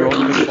know, we're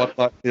on the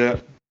spotlight. Yeah.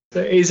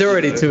 So he's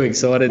already too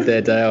excited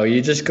there, Dale.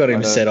 You just got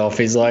him set off.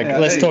 He's like,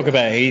 let's talk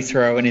about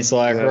Heathrow. And he's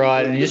like,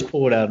 right. And he just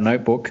pulled out a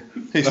notebook.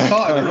 He's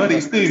started already.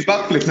 He's doing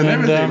backflips and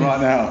everything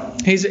right now.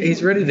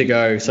 He's ready to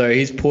go. So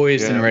he's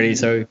poised and ready.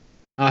 So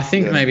I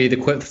think maybe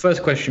the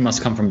first question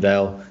must come from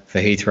Dale for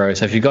Heathrow.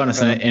 So if you've got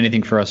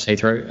anything for us,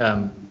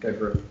 Heathrow, go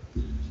for it.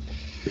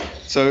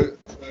 So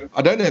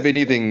I don't have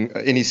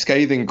any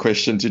scathing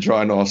question to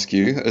try and ask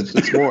you.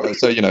 It's more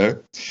so, I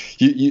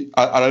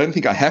don't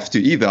think I have to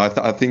either.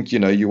 I think,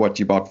 you're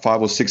about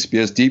 5 or 6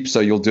 beers deep, so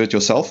you'll do it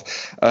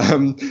yourself.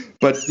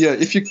 But yeah,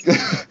 if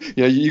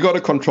you got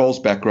a controls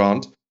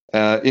background,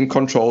 in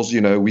controls,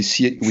 we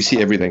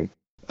see everything.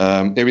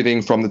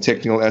 Everything from the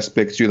technical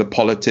aspects to the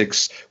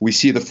politics. We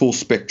see the full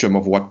spectrum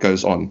of what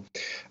goes on.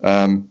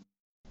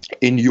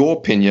 In your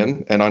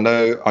opinion, and I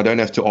know I don't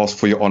have to ask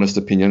for your honest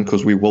opinion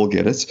because we will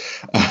get it.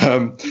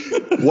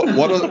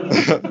 What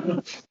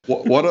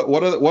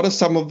are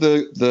some of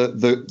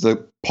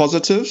the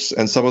positives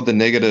and some of the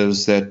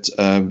negatives that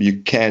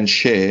you can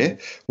share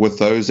with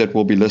those that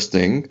will be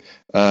listening,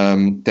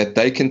 that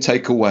they can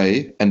take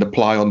away and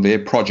apply on their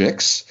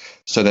projects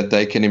so that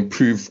they can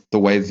improve the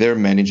way they're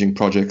managing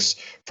projects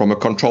from a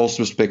controls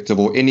perspective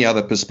or any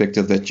other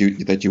perspective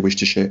that you wish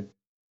to share?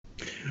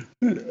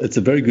 It's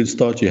a very good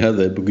start you had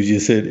there, because you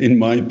said, in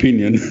my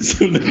opinion.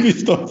 So let me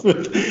start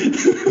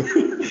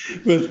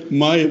with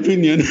my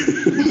opinion.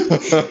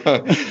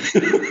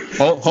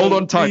 Hold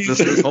on tight,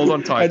 listeners. Hold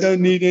on tight. I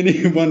don't need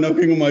anyone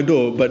knocking on my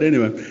door. But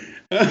anyway,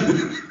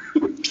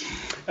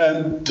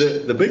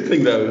 the big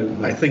thing, though,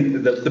 I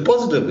think the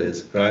positive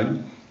is, right,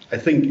 I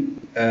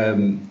think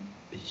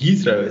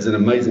Heathrow is an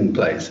amazing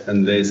place,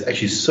 and there's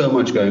actually so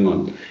much going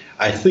on.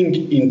 I think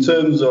in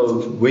terms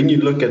of when you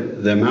look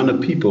at the amount of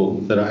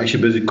people that are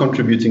actually busy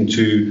contributing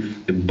to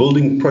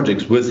building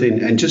projects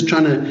within and just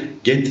trying to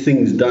get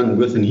things done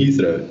within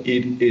Heathrow,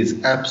 it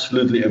is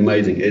absolutely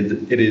amazing.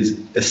 It is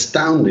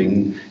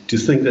astounding to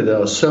think that there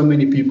are so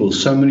many people,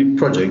 so many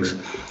projects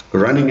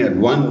running at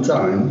one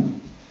time,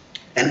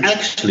 and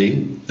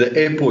actually the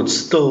airport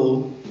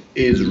still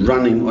is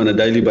running on a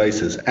daily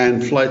basis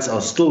and flights are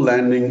still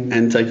landing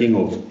and taking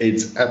off.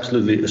 It's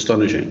absolutely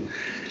astonishing.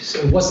 So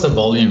what's the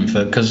volume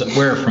for, because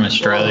we're from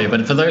Australia,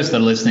 but for those that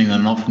are listening that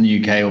are not from the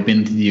UK or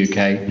been to the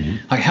UK,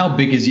 like how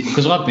big is it?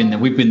 Because I've been there,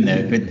 we've been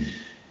there, but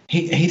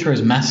Heathrow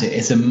is massive.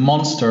 It's a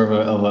monster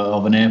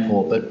of an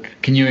airport, but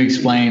can you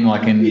explain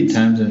in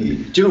terms of...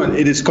 Do you know what?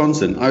 It is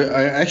constant.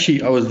 I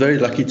was very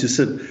lucky to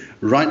sit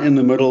right in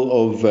the middle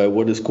of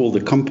what is called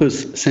the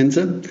Compass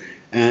Center.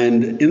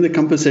 And in the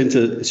Compass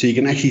Center, so you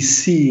can actually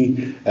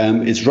see,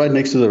 it's right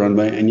next to the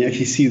runway, and you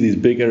actually see these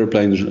big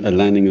aeroplanes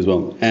landing as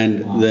well.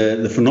 And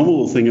the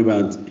phenomenal thing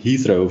about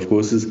Heathrow, of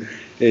course, is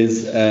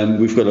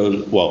we've got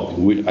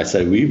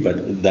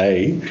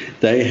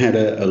they had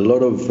a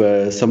lot of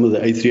some of the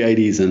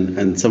A380s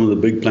and some of the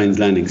big planes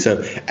landing.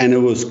 And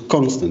it was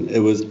constant. It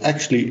was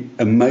actually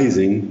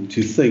amazing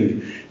to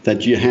think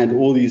that you had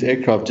all these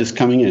aircraft just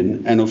coming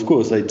in, and of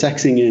course they're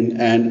taxiing in,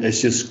 and it's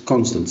just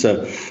constant.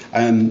 So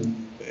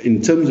in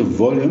terms of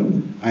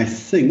volume, I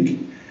think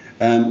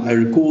I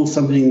recall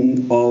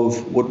something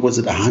of,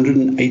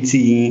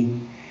 180.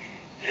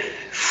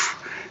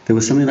 There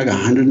was something like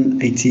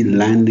 180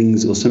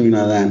 landings or something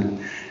like that,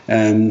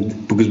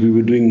 because we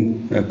were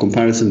doing a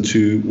comparison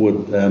to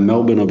what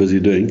Melbourne are busy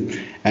doing,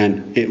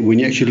 and when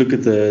you actually look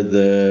at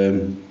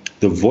the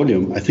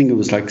volume, I think it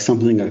was like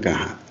something like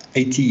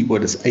 80.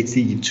 What is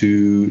 80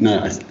 to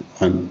no?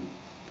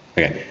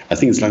 Okay, I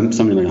think it's like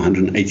something like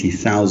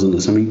 180,000 or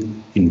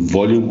something in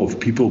volume of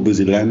people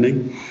busy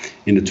landing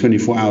in a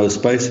 24-hour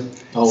space.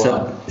 Oh,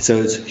 wow. So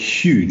it's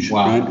huge,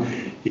 wow. Right?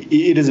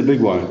 It is a big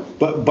one.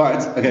 But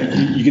okay,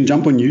 you can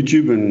jump on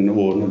YouTube or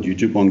not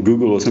YouTube, on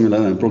Google or something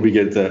like that and probably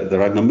get the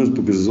right numbers,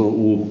 because it's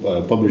all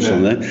published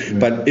on there. Yeah.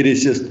 But it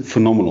is just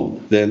phenomenal,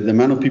 the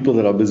amount of people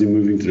that are busy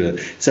moving through it.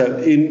 So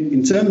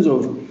in terms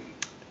of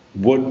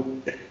what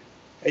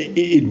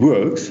it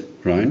works,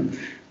 right?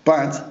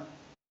 But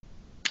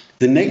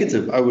the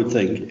negative, I would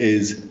think,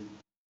 is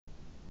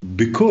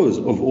because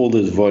of all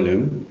this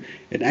volume,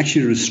 it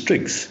actually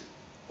restricts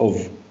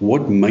of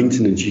what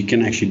maintenance you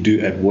can actually do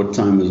at what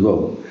time as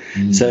well.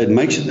 So it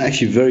makes it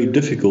actually very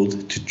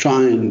difficult to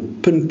try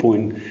and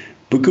pinpoint,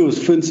 because,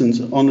 for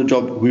instance, on the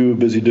job we were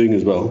busy doing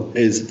as well,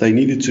 is they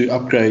needed to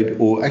upgrade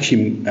or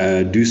actually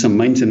do some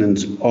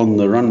maintenance on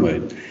the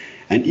runway.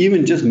 And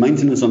even just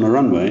maintenance on a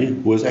runway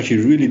was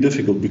actually really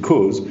difficult,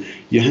 because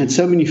you had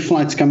so many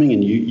flights coming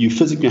in. You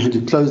physically had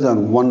to close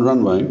down one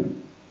runway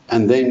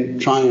and then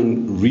try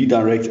and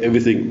redirect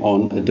everything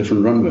on a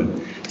different runway.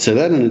 So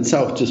that in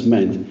itself just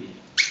meant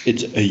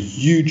it's a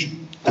huge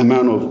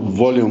amount of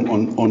volume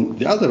on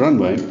the other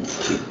runway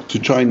to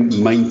try and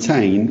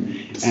maintain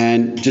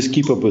and just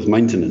keep up with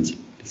maintenance.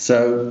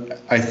 So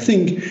I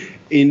think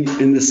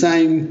in the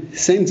same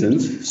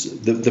sentence,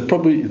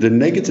 the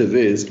negative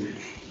is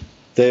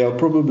they are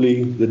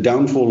probably the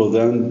downfall of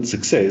their own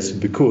success,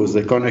 because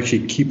they can't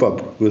actually keep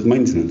up with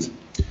maintenance.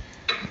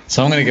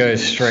 So I'm going to go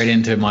straight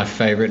into my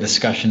favorite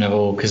discussion of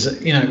all, because,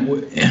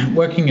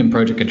 working in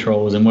project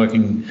controls and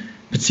working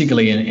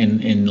particularly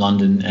in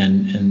London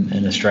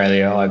and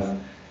Australia,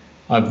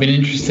 I've been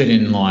interested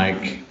in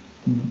like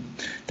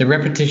the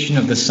repetition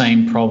of the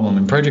same problem.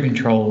 In project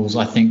controls,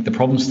 I think the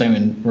problem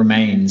statement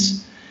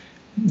remains.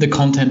 The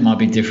content might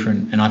be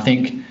different, and I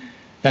think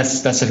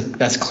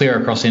that's clear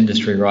across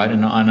industry, right?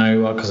 And I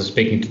know because I'm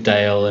speaking to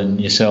Dale and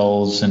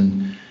yourselves,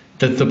 and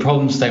that the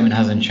problem statement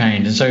hasn't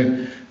changed. And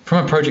so,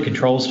 from a project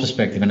controls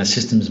perspective and a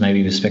systems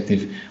maybe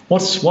perspective,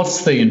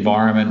 what's the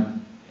environment?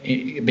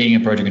 Being a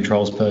project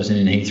controls person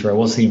in Heathrow,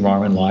 what's the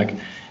environment like?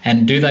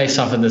 And do they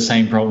suffer the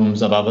same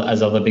problems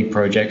as other big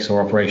projects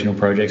or operational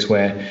projects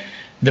where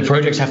the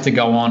projects have to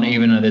go on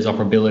even though there's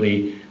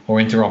operability or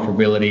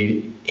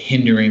interoperability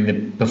hindering the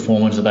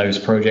performance of those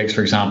projects,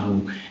 for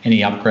example, any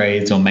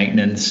upgrades or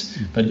maintenance?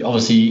 But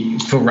obviously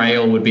for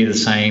rail would be the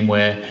same,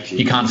 where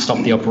you can't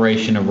stop the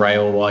operation of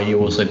rail while you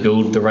also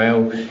build the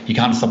rail. You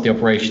can't stop the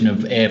operation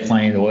of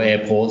airplanes or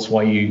airports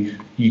while you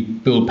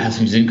build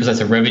passengers in, because that's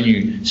a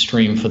revenue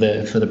stream for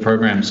the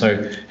program.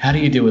 So how do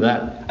you deal with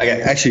that?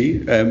 Okay, actually,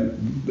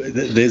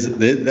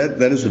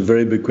 that is a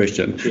very big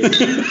question.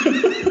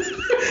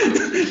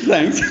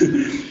 Thanks.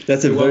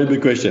 That's a very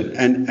big question.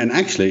 And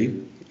actually,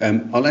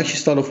 I'll actually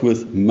start off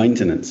with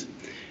maintenance.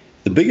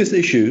 The biggest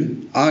issue,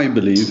 I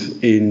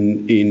believe,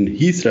 in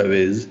Heathrow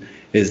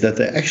is that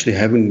they actually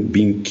haven't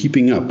been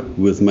keeping up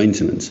with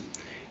maintenance.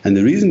 And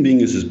the reason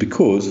being is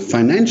because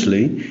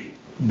financially,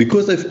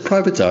 because they've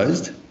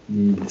privatized,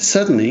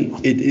 suddenly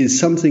it is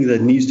something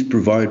that needs to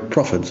provide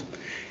profit.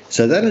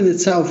 So that in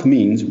itself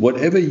means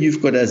whatever you've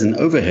got as an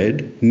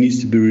overhead needs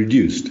to be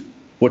reduced.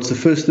 What's the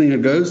first thing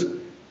that goes?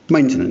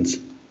 Maintenance,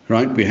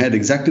 right? We had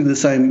exactly the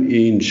same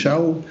in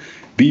Shell,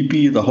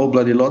 BP, the whole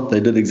bloody lot. They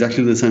did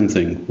exactly the same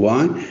thing.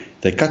 Why?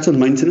 They cut on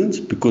maintenance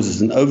because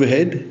it's an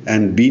overhead,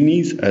 and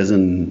beanies, as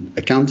an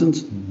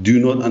accountants, do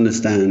not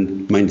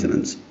understand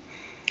maintenance.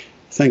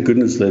 Thank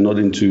goodness they're not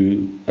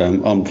into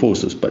armed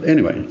forces. But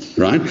anyway,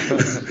 right?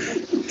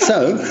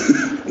 So,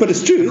 but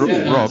it's true, isn't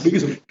it? Rob.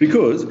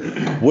 Because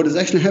what has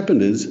actually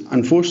happened is,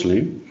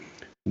 unfortunately,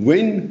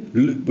 when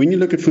you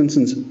look at, for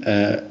instance,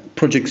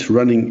 projects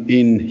running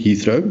in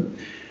Heathrow,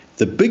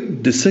 the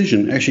big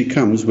decision actually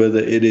comes whether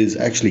it is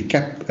actually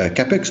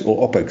capex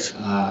or opex,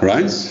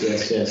 right?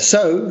 Yes.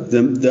 So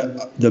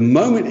the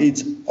moment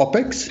it's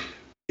opex,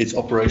 it's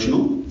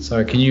operational.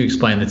 So can you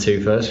explain the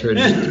two first?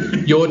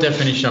 Your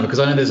definition of it, because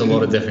I know there's a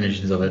lot of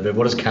definitions of it, but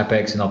what does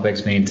capex and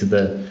opex mean to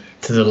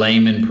the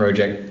layman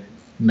project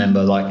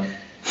member? Like,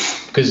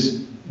 because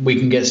we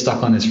can get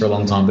stuck on this for a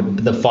long time, but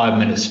the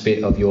 5-minute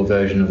spit of your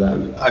version of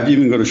that. I've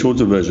even got a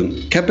shorter version.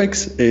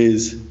 Capex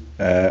is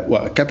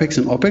capex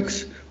and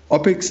opex.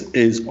 Opex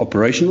is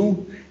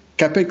operational.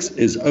 Capex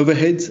is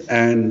overheads,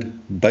 and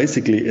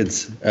basically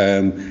it's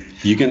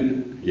you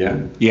can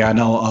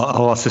No,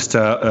 our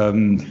sister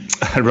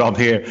Rob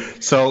here.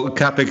 So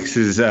capex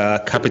is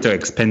capital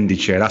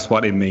expenditure. That's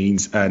what it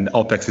means, and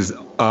opex is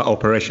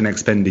operation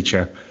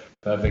expenditure.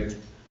 Perfect.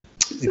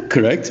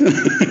 Correct.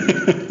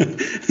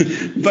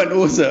 But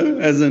also,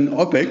 as an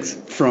OPEX,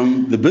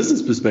 from the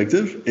business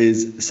perspective,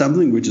 is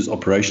something which is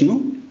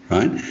operational,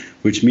 right?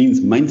 Which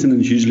means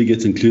maintenance usually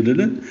gets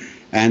included in.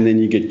 And then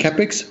you get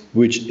CAPEX,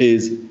 which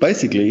is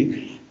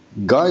basically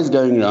guys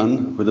going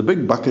around with a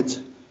big bucket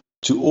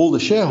to all the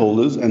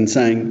shareholders and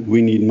saying,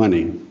 we need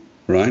money,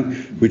 right?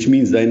 Which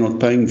means they're not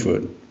paying for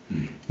it.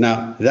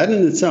 Now, that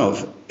in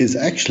itself is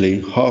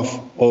actually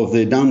half of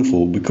their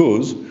downfall,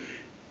 because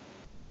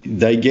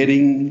they're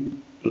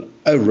getting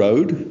a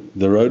road.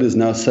 The road has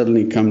now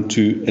suddenly come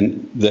to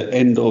the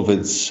end of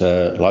its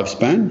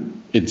lifespan.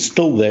 It's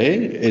still there.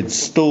 It's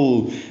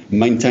still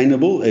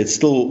maintainable. It's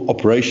still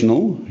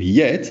operational.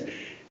 Yet,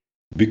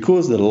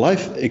 because the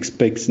life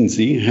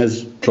expectancy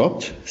has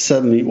dropped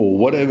suddenly, or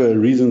whatever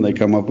reason they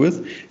come up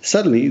with,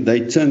 suddenly they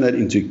turn that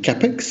into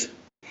CAPEX.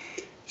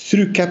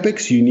 Through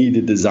CAPEX, you need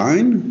a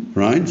design,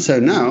 right? So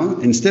now,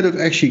 instead of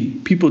actually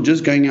people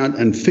just going out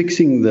and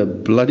fixing the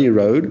bloody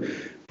road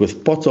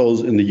with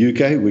potholes in the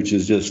UK, which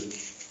is just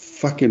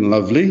fucking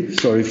lovely.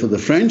 Sorry for the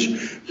French,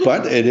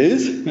 but it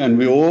is, and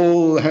we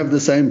all have the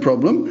same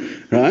problem,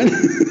 right?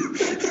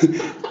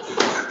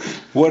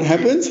 What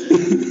happens?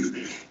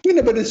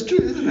 But it's true,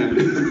 isn't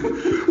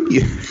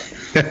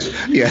it?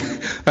 Yeah.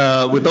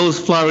 With those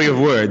flurry of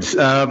words,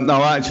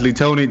 I'll actually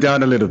tone it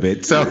down a little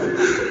bit. So,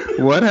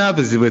 what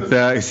happens with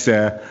that is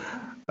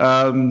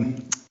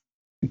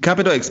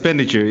capital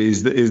expenditure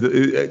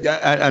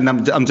and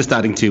I'm just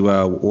adding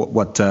to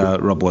what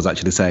Rob was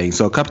actually saying.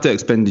 So capital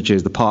expenditure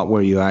is the part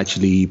where you're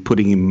actually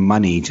putting in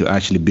money to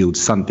actually build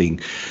something.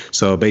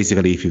 So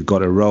basically, if you've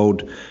got a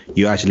road,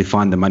 you actually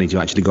find the money to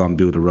actually go and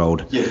build a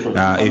road. Yes,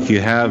 if you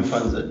have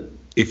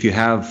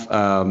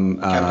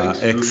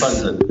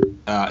CAPEX,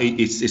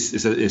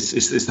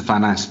 it's the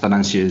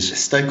financiers,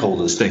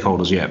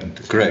 stakeholders. Yeah,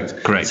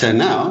 correct. So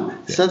now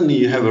suddenly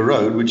you have a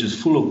road which is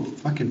full of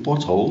fucking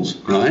potholes,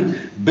 right?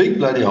 Big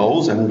bloody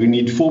holes, and we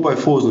need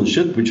 4x4s and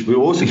shit, which we're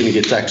also going to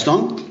get taxed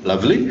on.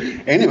 Lovely.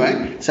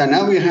 Anyway, so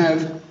now we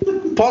have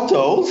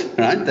potholes,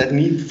 right, that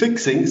need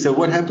fixing. So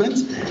what happens?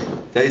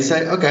 They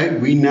say, okay,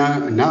 we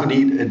now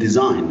need a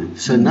design.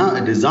 So now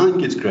a design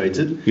gets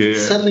created.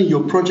 Suddenly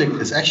your project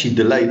is actually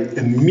delayed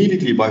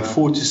immediately by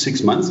 4 to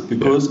 6 months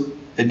because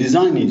a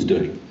design needs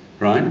doing,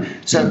 right?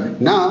 So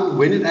now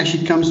when it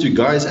actually comes to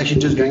guys actually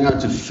just going out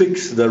to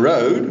fix the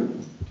road,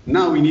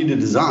 now we need a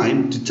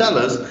design to tell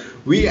us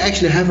we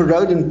actually have a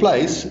road in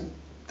place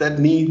that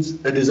needs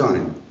a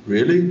design.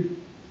 Really?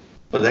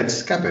 But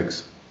that's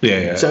CapEx.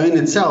 So in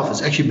itself,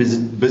 it's actually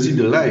busy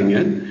delaying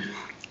it.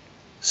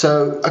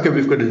 So, okay,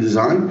 we've got a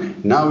design.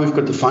 Now we've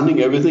got the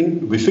funding,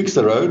 everything. We fix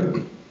the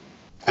road,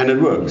 and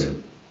it works.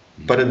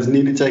 But it's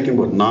nearly taken,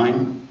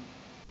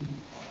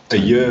 a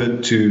year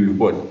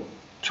to,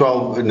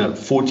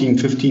 14,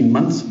 15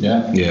 months?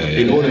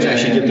 In order to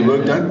actually get the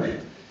work done.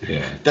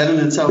 That in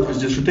itself is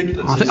just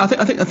ridiculous.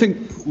 I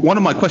think one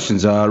of my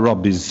questions,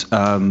 Rob, is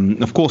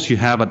of course you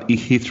have at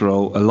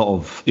Heathrow a lot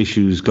of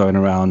issues going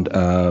around.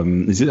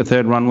 Is it a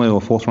third runway or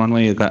fourth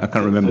runway? I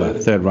can't remember.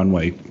 Third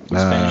runway.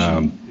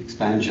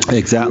 Expansion.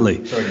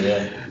 Exactly.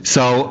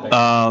 So,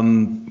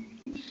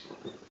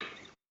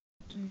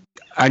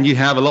 and you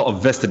have a lot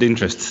of vested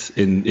interests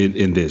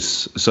in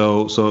this.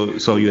 So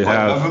you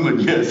have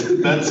government. Yes,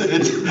 that's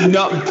it.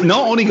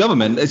 Not only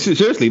government.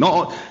 Seriously,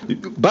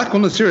 back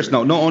on the serious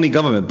note. Not only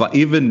government, but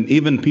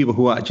even people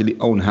who actually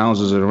own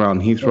houses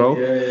around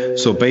Heathrow.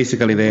 So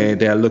basically,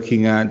 they are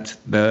looking at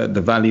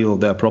the value of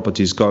their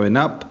properties going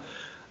up.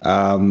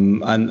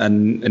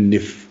 And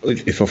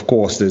if of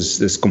course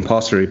there's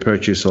compulsory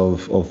purchase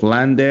of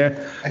land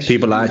there,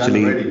 people are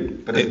actually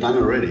done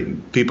already.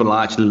 People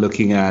are actually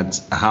looking at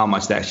how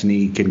much they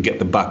actually can get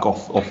the back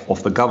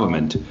off the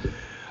government.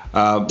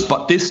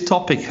 But this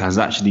topic has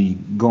actually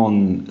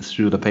gone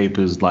through the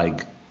papers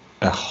like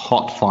a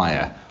hot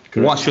fire.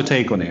 Correct. What's your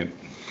take on it?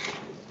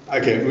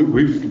 Okay,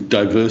 we've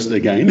diversed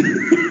again.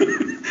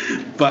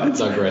 But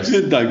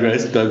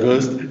digressed.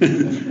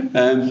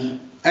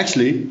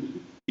 Actually,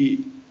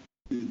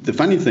 the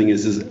funny thing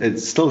is it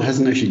still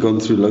hasn't actually gone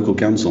through local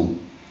council.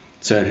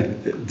 So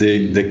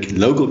the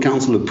local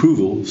council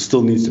approval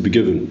still needs to be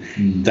given.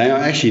 They are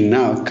actually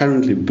now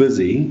currently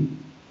busy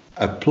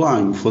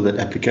applying for that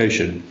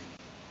application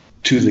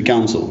to the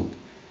council.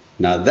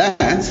 Now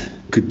that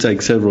could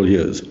take several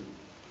years.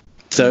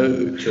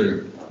 So,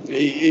 True.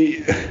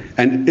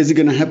 And is it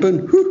going to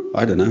happen?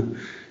 I don't know.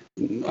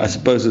 I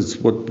suppose it's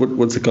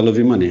what's the colour of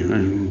your money?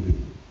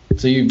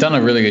 So you've done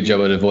a really good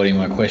job at avoiding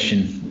my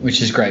question, which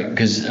is great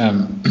because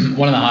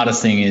one of the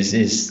hardest things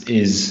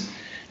is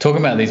talking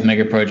about these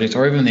mega projects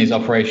or even these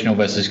operational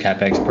versus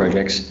CapEx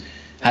projects.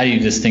 How do you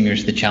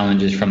distinguish the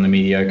challenges from the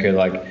mediocre?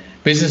 Like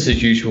business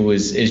as usual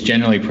is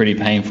generally pretty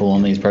painful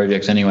on these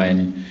projects anyway,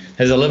 and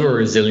there's a level of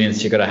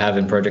resilience you've got to have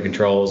in project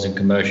controls and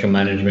commercial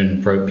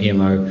management and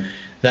PMO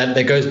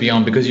that goes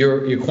beyond, because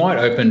you're quite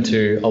open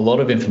to a lot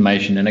of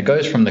information, and it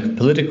goes from the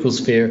political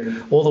sphere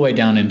all the way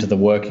down into the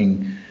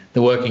working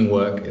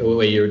work,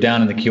 where you're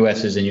down in the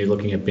QSs and you're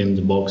looking at bins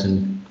and bulks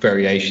and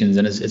variations,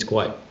 and it's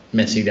quite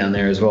messy down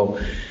there as well.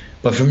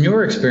 But from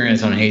your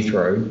experience on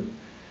Heathrow,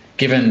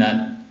 given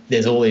that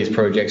there's all these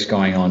projects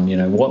going on,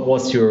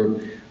 what's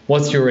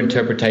your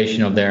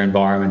interpretation of their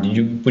environment?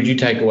 Would you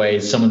take away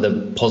some of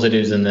the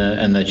positives and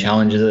the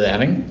challenges that they're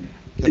having?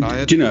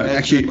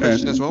 Actually,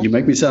 you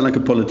make me sound like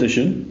a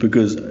politician,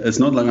 because it's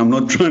not like I'm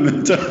not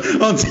trying to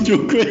answer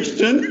your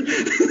question.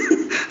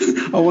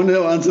 I want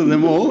to answer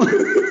them all.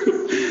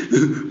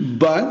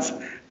 But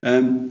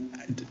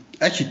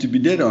actually, to be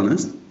dead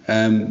honest,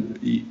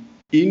 in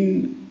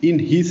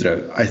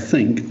Heathrow, I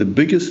think the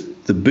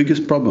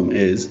biggest problem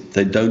is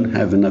they don't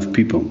have enough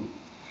people,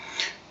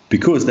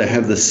 because they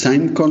have the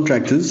same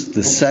contractors,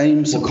 the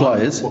same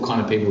suppliers. What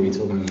kind of people are you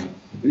talking about?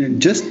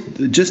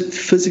 Just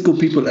physical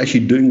people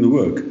actually doing the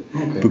work,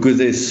 because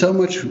there's so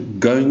much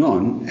going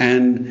on,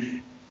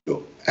 and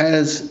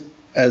as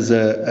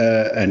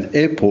an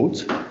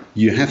airport,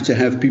 you have to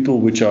have people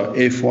which are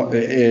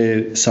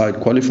airside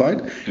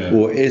qualified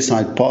or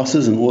airside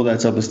passes and all that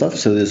type of stuff.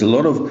 So there's a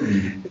lot of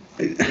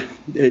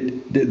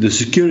the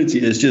security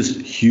is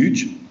just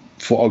huge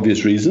for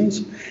obvious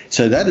reasons.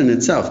 So that in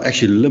itself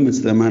actually limits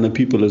the amount of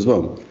people as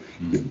well.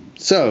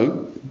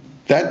 So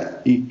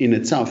that in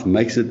itself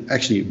makes it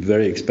actually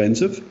very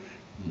expensive,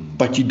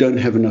 but you don't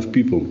have enough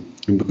people.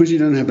 And because you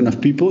don't have enough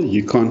people,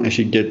 you can't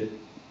actually get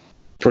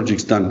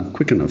projects done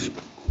quick enough.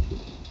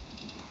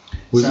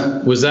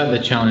 Was that the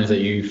challenge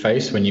that you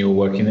faced when you were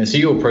working there? So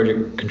you were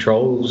project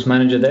controls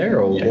manager there,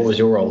 or what was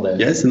your role there?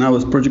 Yes, and I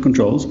was project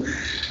controls.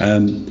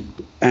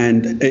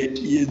 And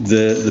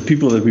the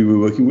people that we were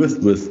working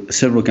with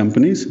several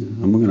companies,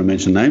 I'm not going to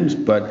mention names,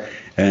 but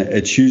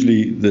it's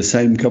usually the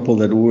same couple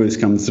that always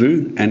come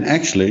through. And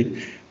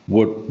actually,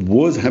 what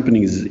was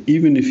happening is,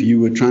 even if you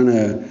were trying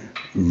to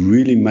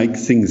really make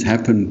things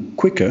happen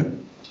quicker,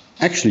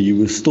 actually you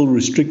were still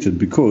restricted,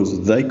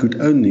 because they could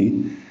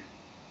only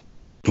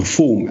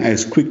perform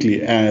as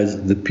quickly as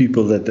the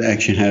people that they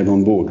actually had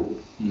on board.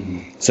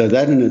 So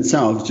that in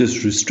itself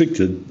just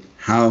restricted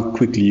how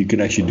quickly you could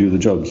actually do the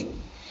jobs.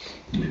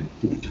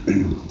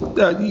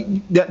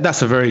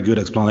 That's a very good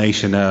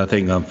explanation, I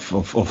think,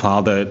 of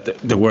how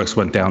the works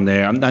went down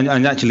there. And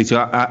actually, to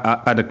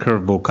add a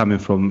curveball coming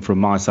from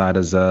my side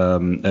as a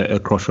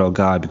Crossrail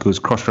guy, because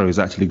Crossrail is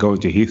actually going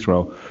to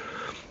Heathrow.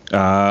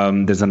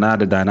 There's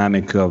another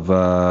dynamic of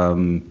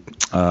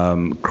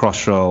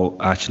Crossrail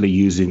actually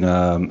using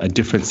a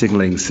different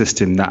signaling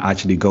system that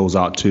actually goes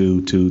out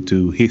to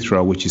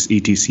Heathrow, which is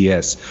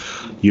ETCS,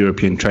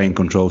 European Train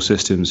Control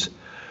Systems.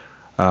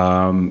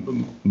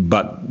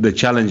 But the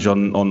challenge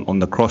on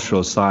the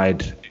Crossrail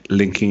side,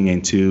 linking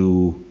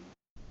into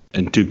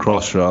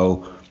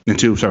Heathrow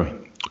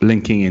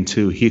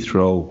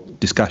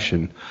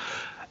discussion,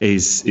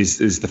 is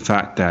the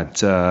fact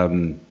that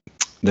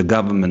the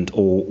government,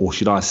 or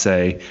should I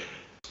say,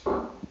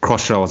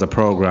 Crossrail as a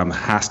program,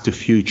 has to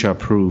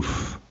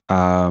future-proof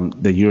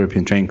the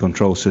European train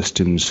control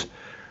systems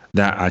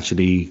that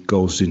actually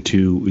goes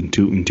into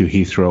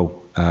Heathrow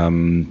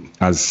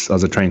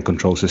as a train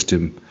control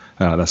system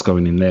that's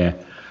going in there.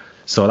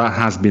 So that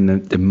has been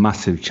a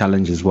massive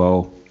challenge as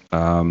well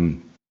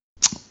on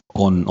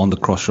the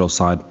Crossrail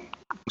side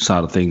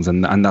of things,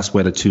 and that's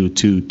where the two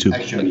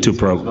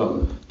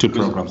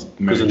programs.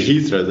 Because in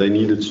Heathrow they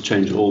needed to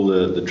change all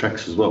the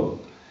tracks as well.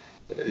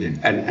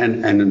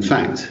 And in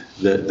fact,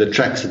 the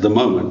tracks at the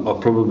moment are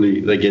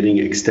they're getting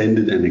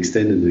extended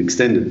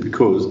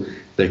because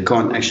they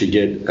can't actually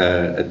get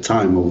a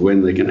time of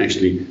when they can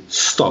actually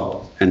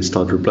stop and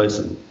start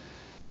replacing.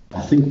 I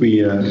think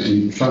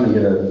we're trying to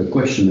get a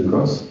question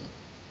across.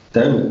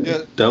 Dale,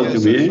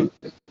 can we hear?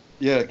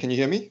 Yeah, can you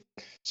hear me?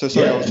 So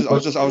sorry, yeah. I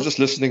was just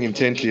listening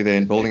intently there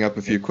and building up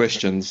a few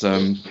questions.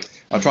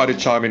 I tried to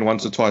chime in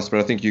once or twice, but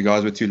I think you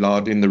guys were too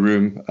loud in the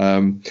room.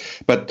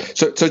 But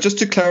so just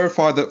to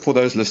clarify that for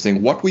those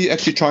listening, what were you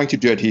actually trying to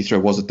do at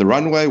Heathrow? Was it the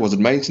runway? Was it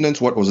maintenance?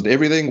 What was it?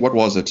 Everything? What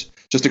was it?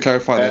 Just to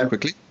clarify that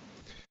quickly.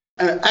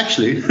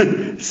 Actually,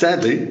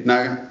 sadly,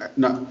 no.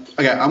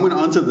 Okay, I'm going to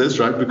answer this,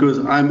 right, because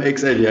I'm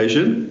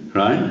ex-aviation,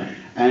 right,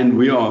 and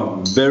we are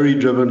very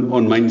driven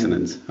on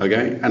maintenance,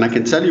 okay? And I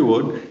can tell you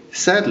what,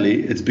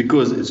 sadly, it's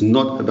because it's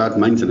not about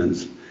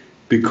maintenance.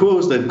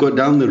 Because they've got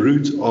down the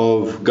route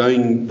of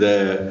going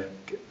the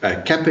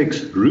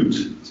CapEx route,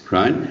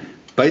 right,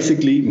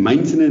 basically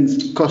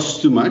maintenance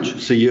costs too much,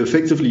 so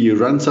you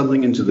run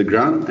something into the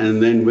ground,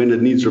 and then when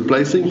it needs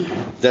replacing,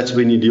 that's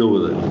when you deal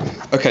with it.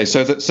 Okay,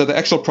 so the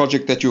actual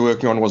project that you're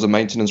working on was a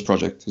maintenance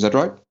project, is that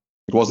right?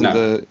 It wasn't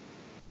the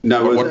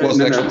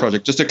actual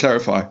project, just to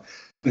clarify?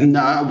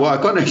 No, well,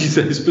 I can't actually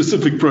say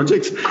specific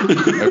projects.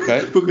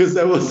 Okay. Because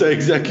that was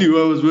exactly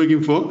what I was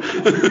working for.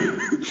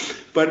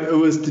 But it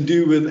was to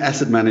do with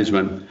asset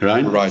management,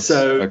 right? Right.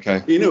 So,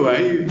 okay. In a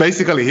way,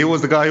 basically, he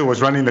was the guy who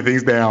was running the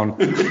things down.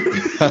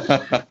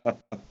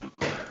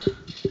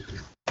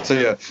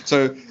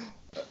 So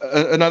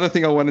another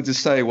thing I wanted to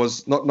say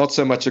was not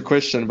so much a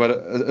question, but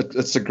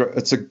it's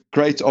a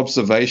great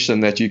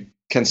observation that you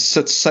can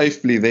sit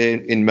safely there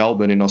in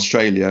Melbourne, in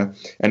Australia,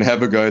 and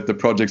have a go at the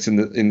projects in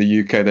the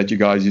UK that you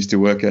guys used to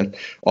work on.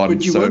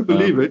 But you won't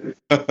believe it.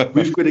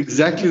 We've got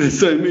exactly the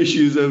same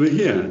issues over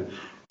here.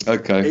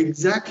 Okay.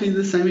 Exactly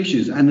the same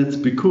issues, and it's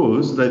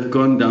because they've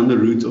gone down the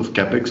route of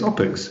CapEx,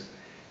 OpEx.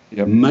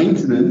 Yep.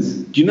 Maintenance,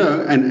 do you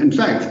know, and in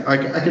fact, I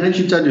can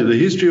actually tell you the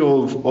history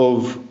of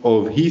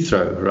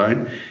Heathrow,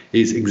 right,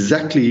 is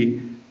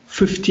exactly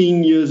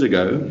 15 years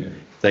ago. Yeah.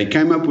 They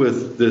came up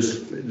with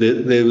this,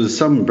 there was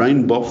some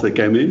brain boff that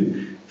came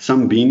in,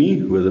 some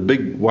beanie with a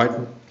big white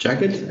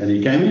jacket, and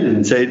he came in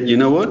and said, you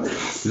know what,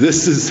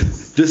 this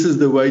is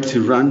the way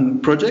to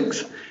run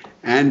projects,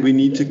 and we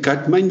need to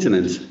cut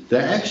maintenance. They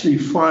actually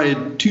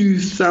fired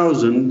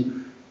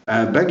 2,000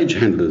 baggage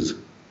handlers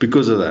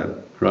because of that.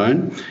 Right,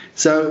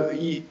 so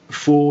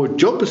for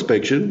job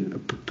perspection.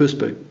 No,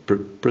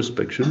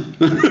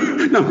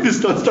 I'm going to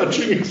start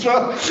stuttering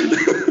extra.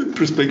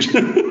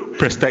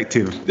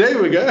 Perspective.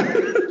 There we go.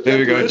 There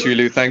we go,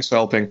 Chulu. Thanks for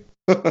helping.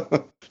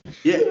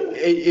 Yeah,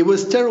 it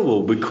was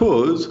terrible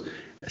because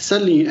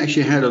suddenly you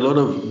actually had a lot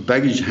of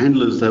baggage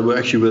handlers that were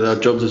actually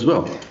without jobs as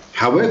well.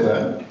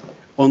 However,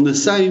 on the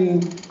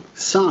same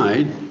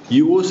side,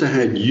 you also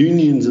had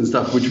unions and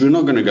stuff, which we're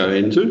not going to go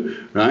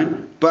into, right?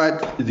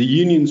 But the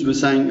unions were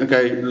saying,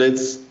 okay,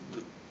 let's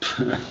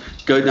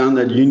go down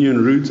that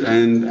union route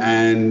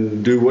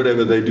and do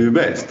whatever they do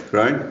best,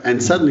 right?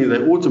 And suddenly they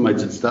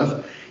automated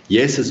stuff.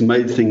 Yes, it's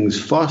made things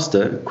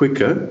faster,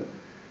 quicker,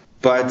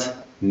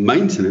 but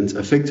maintenance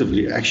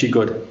effectively actually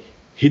got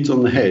hit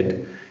on the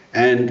head,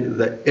 and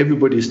that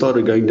everybody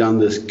started going down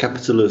this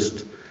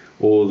capitalist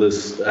or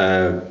this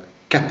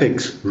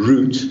CapEx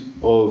route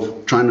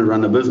of trying to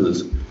run a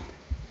business.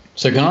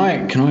 So can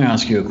I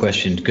ask you a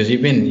question? Because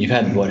you've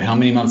had what? How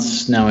many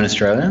months now in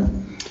Australia?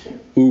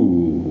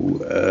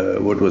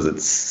 What was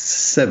it?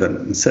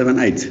 7,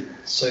 8.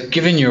 So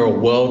given your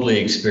worldly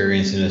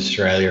experience in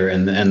Australia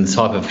and the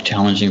type of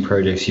challenging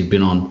projects you've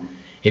been on,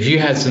 if you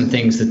had some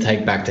things to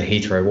take back to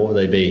Heathrow, what would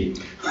they be?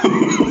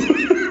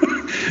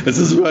 This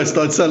is where I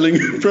start selling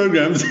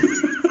programs.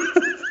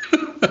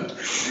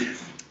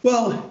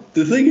 Well,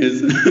 the thing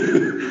is,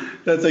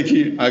 that's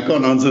actually, I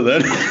can't answer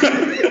that.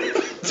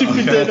 To be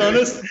be dead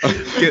honest.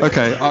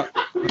 Okay.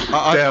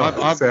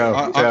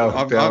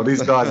 Del,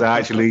 these guys are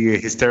actually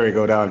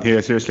hysterical down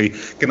here. Seriously,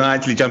 can I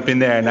actually jump in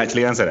there and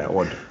actually answer that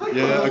one?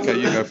 Yeah, okay,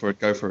 you go for it.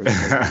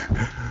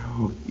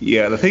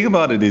 Yeah, the thing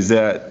about it is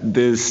that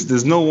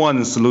there's no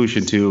one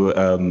solution to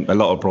a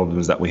lot of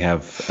problems that we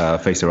have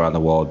faced around the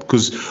world.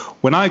 Because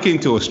when I came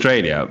to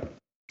Australia,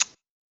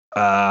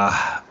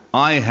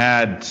 I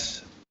had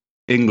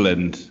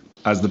England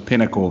as the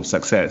pinnacle of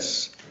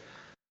success.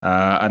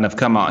 And I've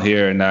come out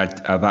here and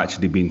I've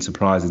actually been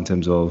surprised in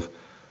terms of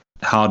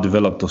how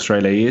developed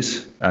Australia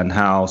is and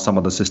how some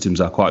of the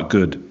systems are quite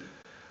good.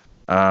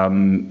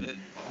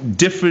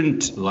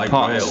 Different like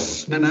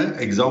parts. rail. No,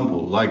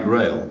 example, like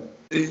rail.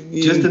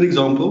 Just an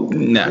example.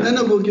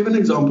 No, we'll give an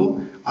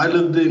example. I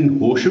lived in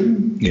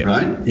Horsham,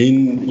 right,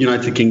 in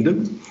United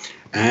Kingdom.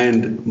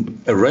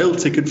 And a rail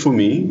ticket for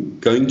me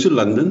going to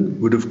London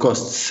would have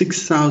cost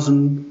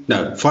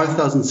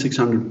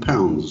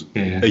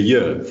 £5,600 a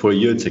year for a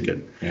year ticket.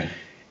 Yeah.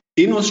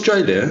 In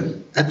Australia,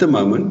 at the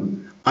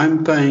moment,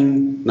 I'm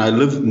paying, now I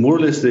live more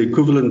or less the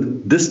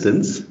equivalent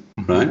distance,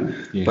 right?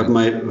 Yeah. But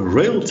my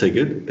rail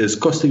ticket is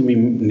costing me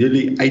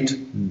nearly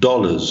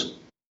 $8,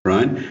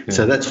 right? Yeah.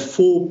 So that's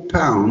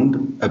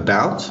 £4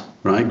 about,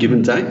 right, give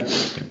and take.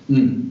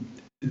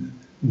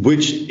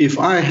 Which, if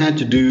I had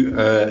to do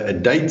a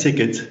day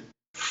ticket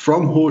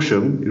from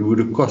Horsham, it would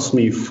have cost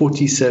me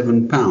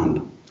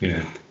 £47.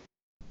 Yeah.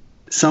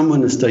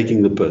 Someone is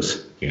taking the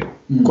piss. Yeah.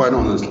 Quite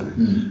honestly.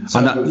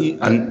 So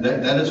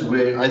that is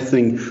where I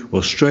think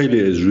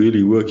Australia is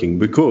really working,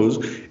 because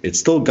it's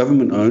still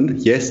government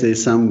owned. Yes,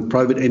 there's some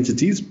private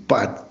entities,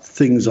 but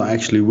things are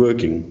actually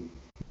working.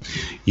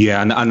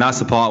 Yeah, and that's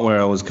the part where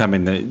I was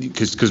coming,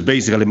 because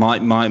basically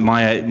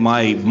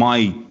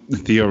my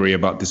theory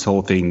about this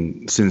whole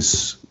thing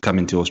since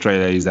coming to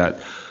Australia is that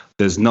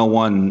there's no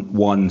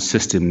one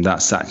system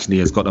that's actually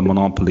has got a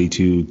monopoly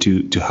to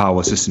how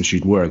a system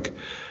should work.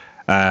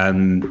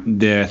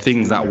 There are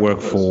things that work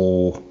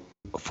for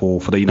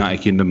the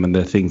United Kingdom, and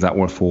there are things that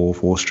work for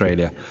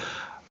Australia.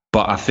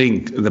 But I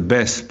think the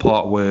best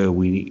part where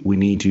we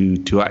need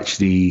to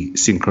actually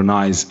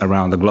synchronize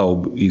around the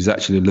globe is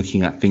actually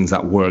looking at things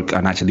that work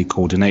and actually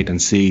coordinate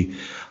and see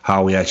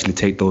how we actually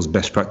take those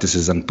best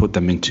practices and put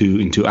them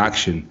into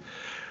action.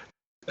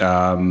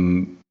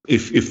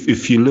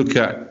 If you look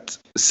at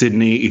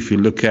Sydney, if you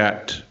look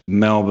at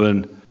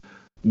Melbourne,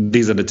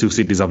 these are the two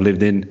cities I've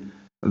lived in.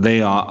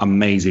 They are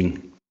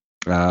amazing.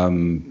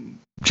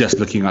 Just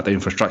looking at the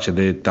infrastructure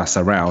that's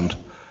around,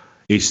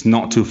 it's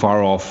not too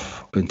far off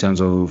in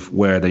terms of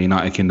where the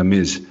United Kingdom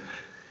is.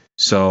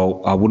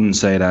 So I wouldn't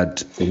say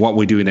that what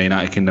we do in the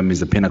United Kingdom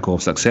is the pinnacle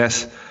of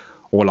success.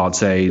 All I'd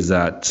say is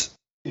that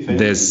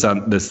there's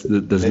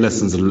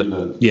lessons.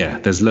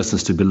 There's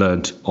lessons to be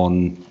learned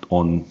on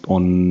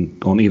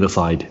either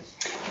side.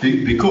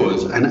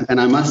 Because and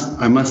I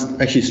must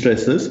actually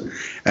stress this,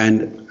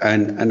 and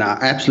I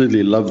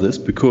absolutely love this,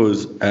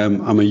 because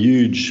I'm a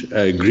huge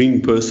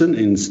green person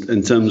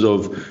in terms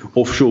of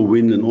offshore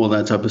wind and all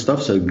that type of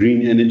stuff. So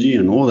green energy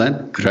and all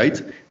that,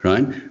 great,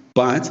 right?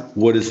 But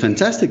what is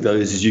fantastic though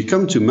is you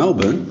come to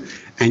Melbourne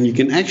and you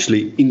can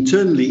actually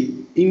internally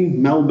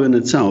in Melbourne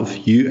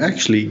itself, you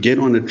actually get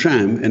on a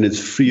tram and it's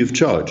free of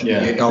charge.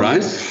 Yeah.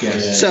 Right?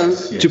 Yes. So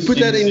to put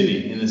that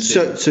in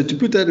to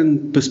put that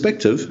in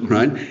perspective,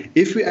 right?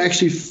 If we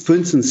actually, for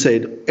instance,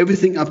 said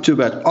everything up to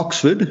about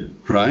Oxford,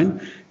 right,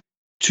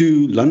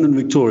 to London,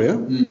 Victoria,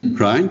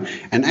 right,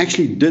 and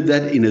actually did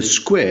that in a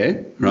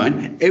square, right,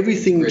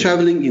 everything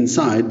traveling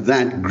inside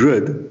that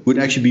grid would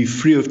actually be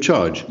free of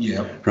charge.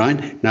 Yeah.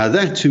 Right? Now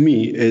that to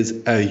me is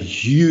a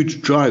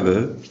huge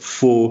driver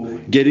for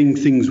getting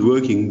things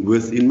working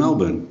within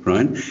Melbourne,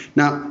 right?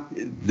 Now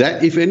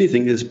that, if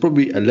anything, is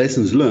probably a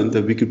lessons learned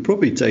that we could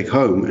probably take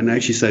home and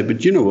actually say,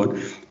 but you know what,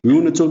 we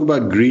want to talk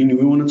about green,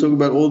 we want to talk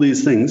about all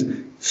these things,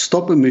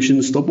 stop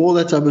emissions, stop all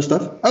that type of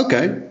stuff.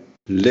 Okay.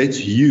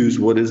 Let's use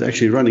what is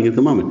actually running at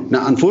the moment.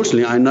 Now,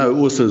 unfortunately, I know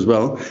also as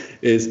well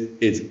is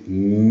it's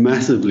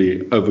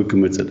massively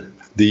overcommitted.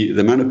 The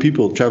amount of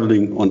people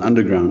traveling on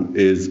underground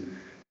it's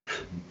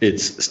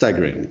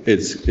staggering.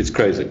 It's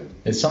crazy.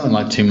 It's something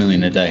like 2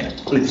 million a day.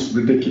 It's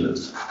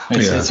ridiculous.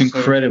 It's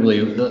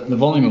incredibly, the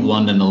volume of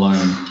London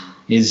alone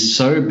is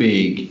so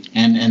big,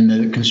 and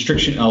the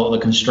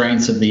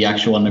constraints of the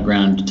actual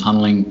underground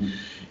tunneling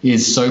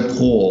is so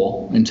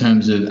poor in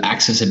terms of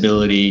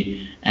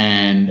accessibility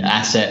and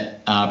asset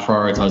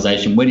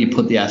prioritization. Where do you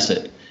put the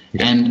asset?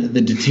 Yeah. And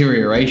the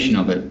deterioration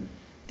of it,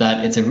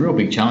 that it's a real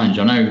big challenge.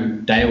 I know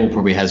Dale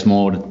probably has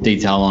more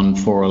detail on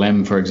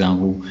 4LM, for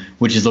example,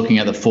 which is looking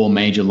at the 4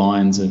 major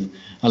lines of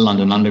a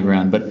London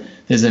Underground. But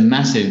there's a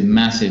massive,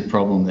 massive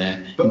problem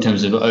there in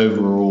terms of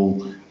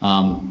overall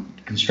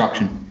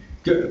construction.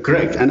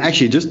 Correct. And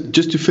actually,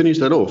 just to finish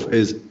that off,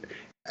 is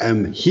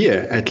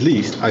here, at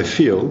least, I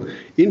feel,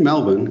 in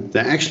Melbourne,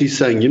 they're actually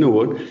saying, you know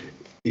what,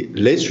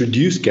 let's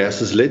reduce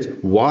gases,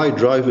 why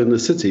drive in the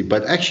city,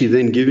 but actually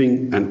then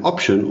giving an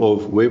option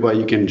of whereby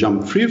you can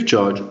jump free of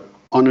charge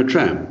on a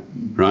tram,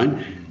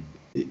 right?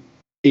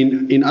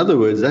 in other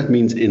words, that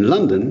means in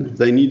London,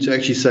 they need to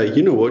actually say,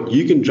 you know what,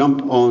 you can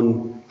jump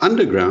on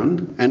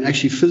underground and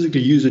actually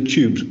physically use a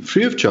tube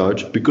free of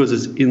charge because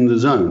it's in the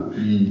zone.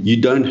 You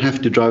don't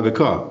have to drive a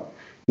car.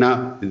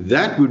 Now,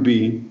 that would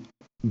be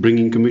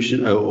bringing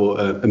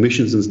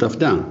emissions and stuff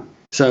down.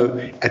 So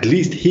at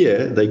least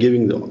here, they're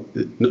giving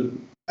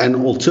an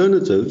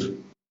alternative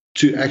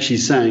to actually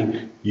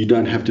saying you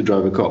don't have to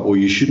drive a car or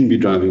you shouldn't be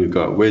driving a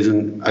car. Whereas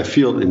I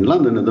feel in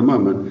London at the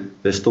moment,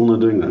 they're still not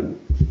doing that.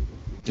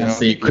 That's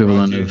the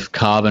equivalent of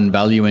carbon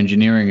value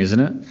engineering, isn't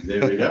it?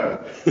 There we go.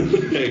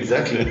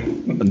 Exactly.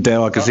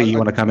 Dale, I can see you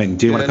want to come in.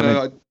 Do you want to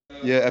come in?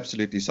 Yeah,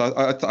 absolutely. So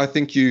I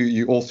think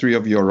you all three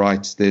of you are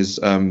right. There's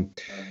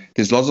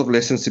lots of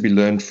lessons to be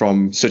learned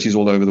from cities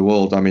all over the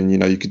world. I mean,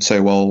 you could say,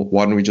 well,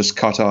 why don't we just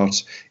cut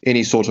out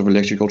any sort of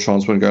electrical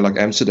transport and go like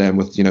Amsterdam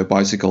with,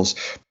 bicycles?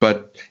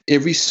 But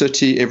every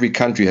city, every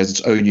country has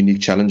its own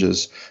unique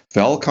challenges.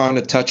 Val kind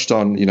of touched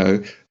on,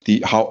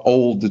 how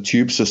old the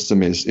tube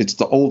system is. It's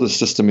the oldest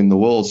system in the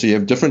world. So you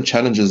have different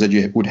challenges that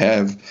you would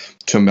have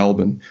to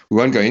Melbourne. We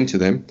won't go into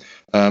them.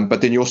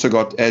 But then you also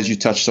got, as you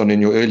touched on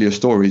in your earlier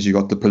stories, you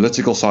got the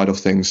political side of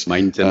things.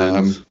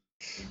 Maintenance.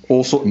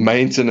 Also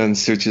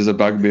maintenance, which is a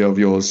bugbear of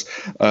yours.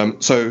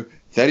 So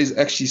that is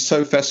actually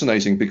so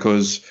fascinating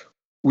because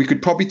we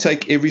could probably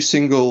take every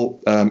single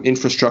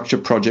infrastructure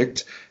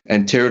project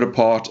and tear it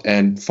apart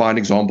and find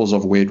examples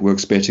of where it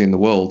works better in the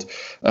world.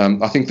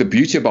 I think the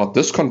beauty about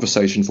this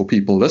conversation for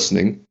people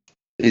listening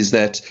is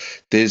that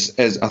there's,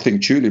 as I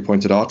think Chulu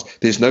pointed out,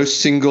 there's no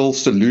single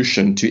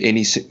solution to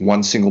any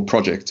one single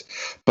project.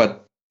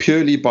 But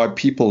purely by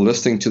people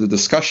listening to the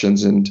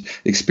discussions and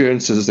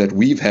experiences that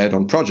we've had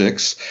on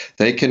projects,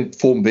 they can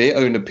form their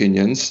own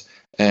opinions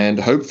and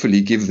hopefully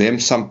give them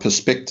some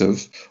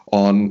perspective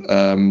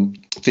on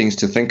things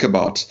to think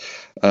about.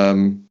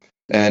 I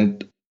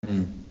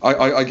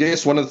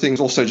guess one of the things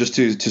also just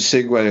to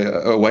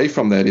segue away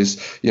from that is,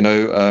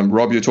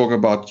 Rob, you're talking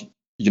about,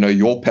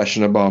 your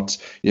passion about,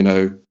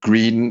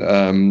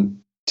 green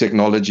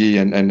technology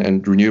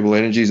and renewable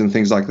energies and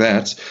things like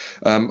that.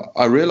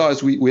 I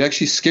realized we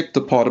actually skipped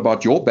the part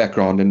about your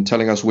background and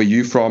telling us where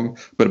you're from,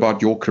 but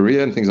about your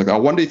career and things like that. I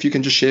wonder if you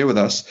can just share with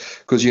us,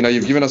 because,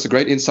 you've given us a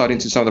great insight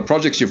into some of the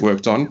projects you've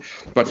worked on,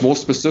 but more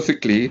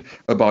specifically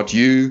about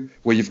you,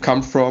 where you've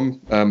come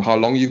from, how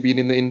long you've been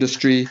in the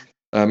industry,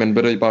 and a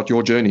bit about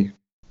your journey.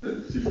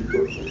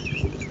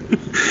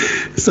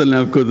 So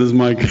now I've got this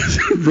mic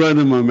right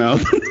in my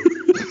mouth.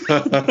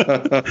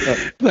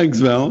 Thanks,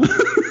 Val.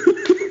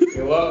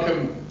 You're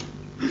welcome.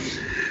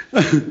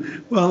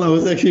 Well, I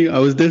was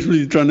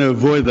desperately trying to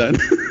avoid that.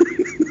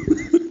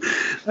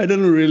 I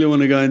didn't really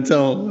want to go and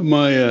tell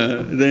my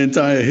the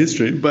entire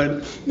history,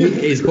 but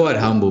he's quite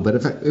humble. But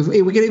if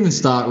we could even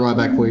start right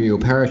back where you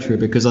were paratrooper,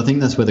 because I think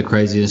that's where the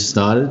craziness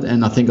started,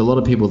 and I think a lot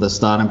of people that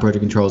start in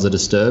project controls are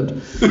disturbed.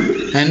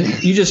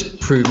 And you just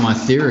proved my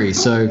theory.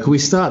 So could we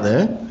start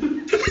there?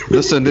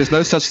 Listen, there's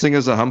no such thing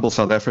as a humble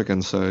South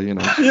African, so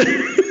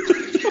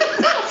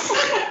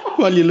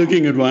While you're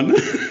looking at one.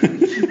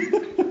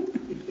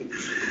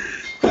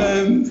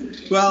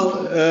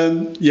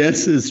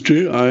 Yes, it's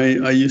true.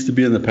 I used to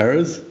be in the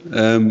Paras.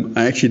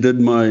 I actually did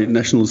my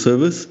national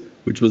service,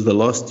 which was the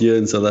last year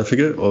in South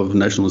Africa of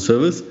national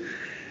service.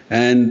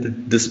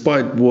 And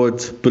despite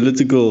what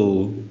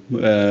political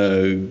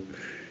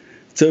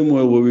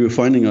turmoil we were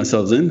finding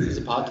ourselves in, It's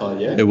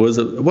apartheid, yeah. it was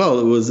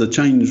a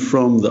change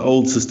from the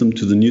old system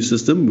to the new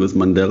system with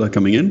Mandela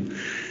coming in,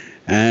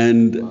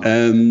 and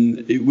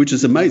which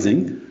is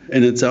amazing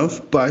in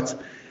itself. But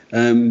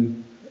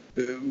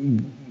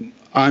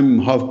I'm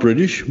half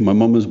British. My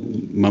mom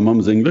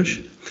is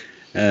English.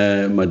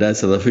 My dad's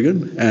South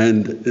African,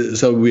 and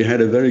so we had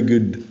a very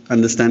good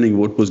understanding of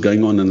what was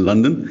going on in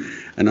London.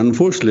 And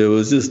unfortunately,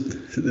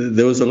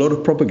 there was a lot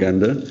of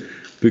propaganda,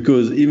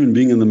 because even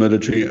being in the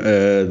military,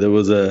 there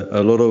was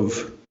a lot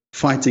of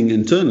fighting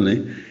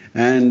internally.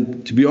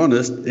 And to be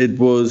honest, it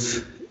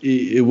was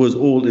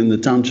all in the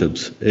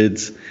townships.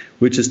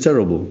 Which is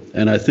terrible.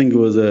 And I think it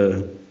was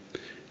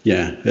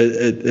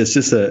it's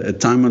just a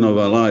time of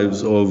our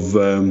lives of,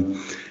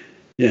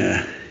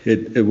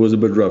 it was a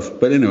bit rough.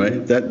 But anyway,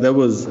 that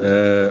was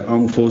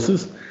armed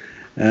forces.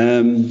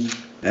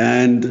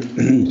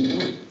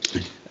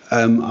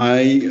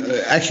 I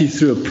actually,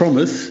 through a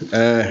promise,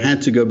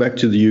 had to go back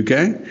to the UK.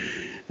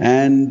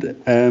 And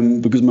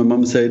because my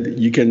mum said,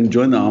 you can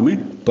join the army,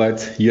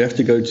 but you have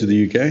to go to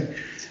the UK.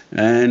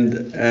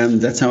 And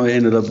that's how I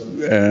ended up,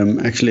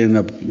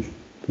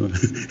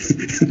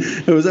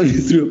 it was only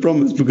through a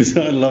promise, because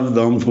I love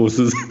the armed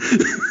forces.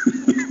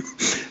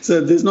 So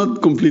there's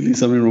not completely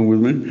something wrong with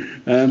me.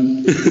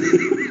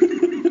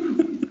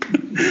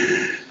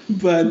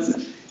 But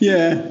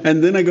yeah,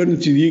 and then I got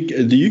into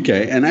the UK,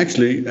 and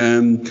actually,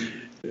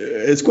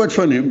 it's quite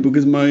funny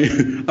because I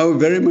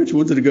very much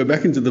wanted to go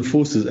back into the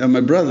forces, and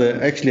my brother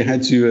actually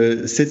had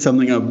to set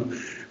something up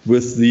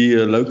with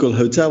the local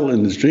hotel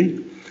industry,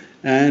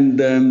 and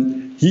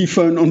he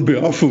phoned on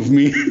behalf of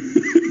me,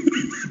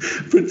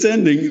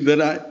 pretending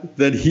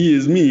that he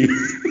is me.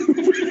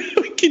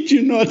 I kid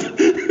you not.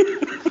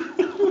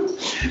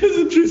 It's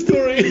a true true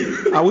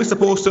story. Are we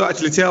supposed to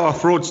actually tell our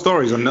fraud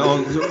stories on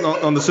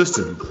the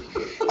system?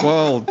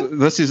 Well,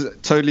 this is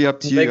totally up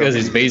to you. There goes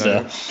his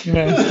visa.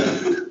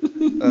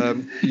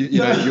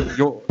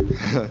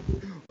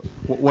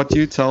 What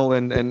you tell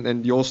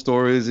and your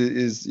stories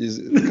is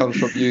comes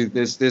from you.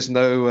 There's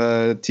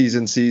no T's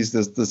and C's.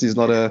 There's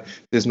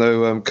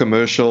no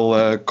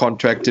commercial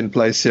contract in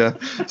place here.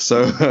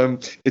 So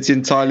it's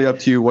entirely up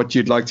to you what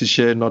you'd like to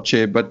share, not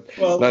share. But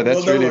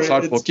that's really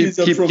insightful.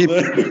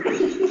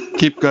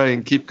 Keep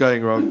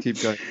going, Rob.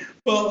 Keep going.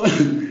 Well,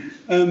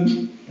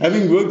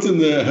 having worked in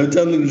the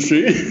hotel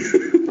industry,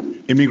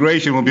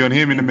 Immigration will be on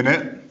him in a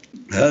minute.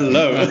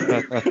 Hello.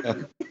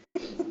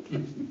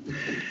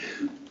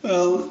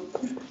 Well,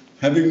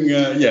 having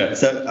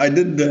so I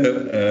did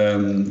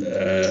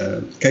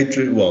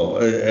catering,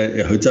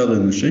 a hotel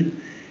industry,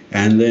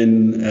 and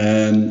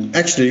then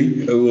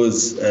actually it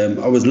was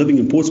I was living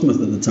in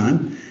Portsmouth at the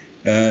time,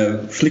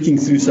 flicking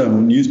through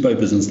some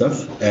newspapers and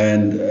stuff,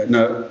 and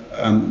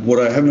what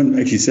I haven't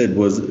actually said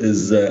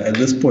is at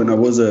this point I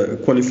was a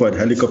qualified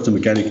helicopter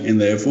mechanic in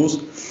the Air Force,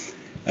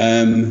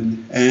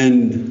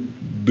 and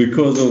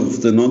because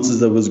of the nonsense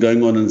that was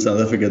going on in South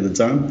Africa at the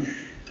time,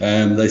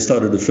 they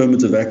started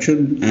affirmative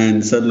action,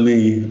 and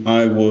suddenly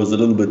I was a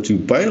little bit too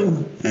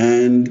pale,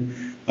 and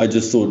I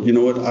just thought, you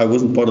know what, I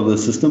wasn't part of the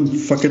system,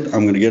 fuck it,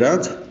 I'm going to get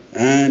out,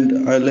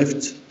 and I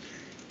left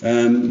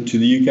to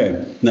the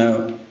UK.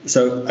 Now,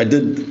 so I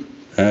did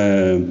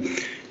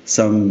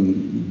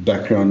some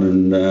background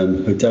in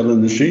hotel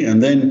industry,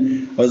 and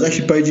then I was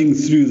actually paging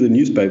through the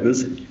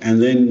newspapers, and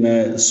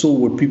then saw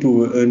what people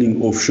were earning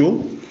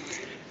offshore,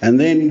 and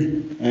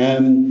then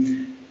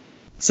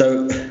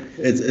so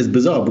it's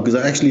bizarre because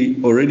I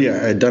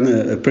had done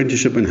an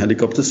apprenticeship in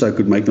helicopters so I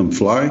could make them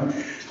fly.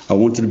 I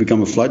wanted to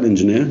become a flight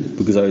engineer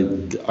because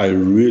I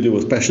really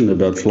was passionate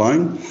about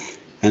flying.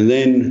 And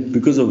then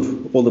because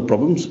of all the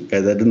problems,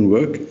 that didn't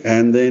work.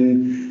 And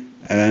then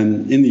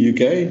in the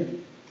UK,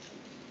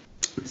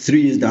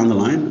 3 years down the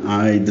line,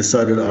 I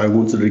decided I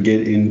wanted to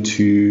get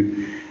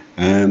into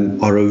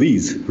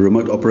ROVs,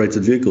 remote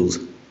operated vehicles.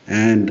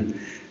 And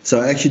so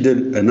I actually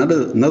did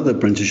another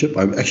apprenticeship.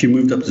 I actually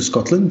moved up to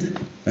Scotland.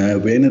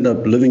 We ended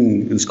up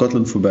living in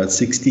Scotland for about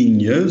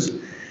 16 years.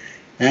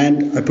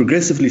 And I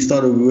progressively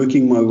started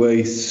working my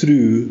way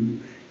through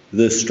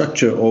the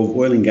structure of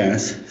oil and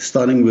gas,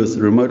 starting with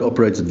remote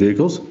operated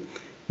vehicles,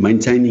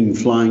 maintaining,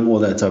 flying, all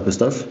that type of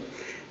stuff.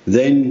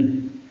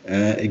 Then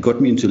it got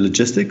me into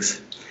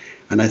logistics.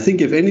 And I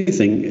think, if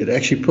anything, it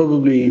actually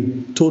probably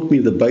taught me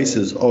the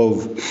basis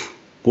of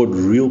what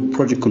real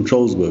project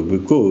controls were,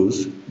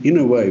 because in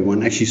a way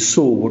one actually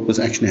saw what was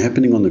actually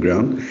happening on the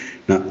ground.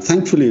 Now,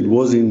 thankfully it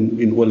was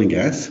in oil and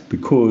gas,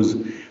 because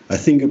I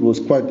think it was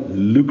quite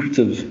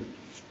lucrative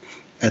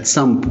at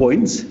some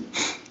points,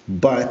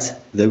 but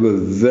they were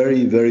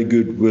very, very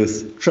good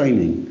with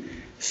training.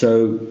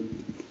 So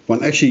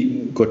one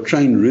actually got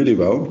trained really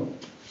well,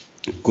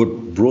 got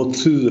brought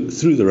through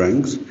the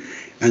ranks,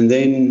 and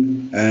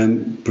then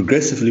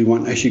progressively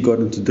one actually got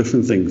into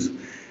different things.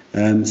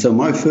 So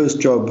my first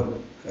job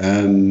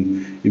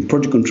in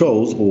project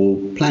controls or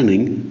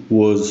planning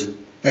was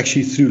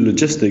actually through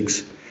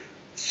logistics,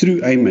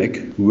 through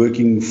AMEC,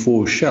 working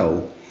for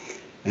Shell.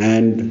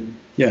 And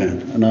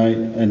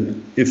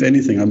if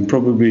anything, I've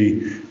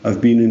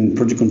been in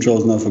project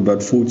controls now for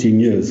about 14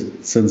 years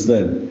since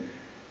then.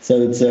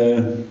 So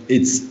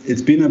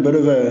it's been a bit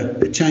of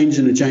a change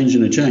and a change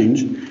and a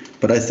change.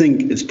 But I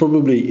think it's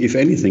probably, if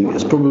anything,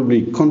 it's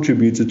probably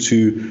contributed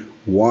to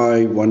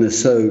why one is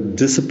so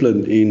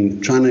disciplined in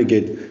trying to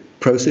get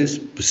process,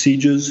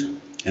 procedures,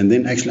 and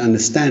then actually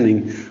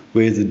understanding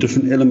where the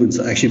different elements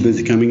are actually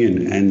busy coming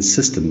in, and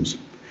systems.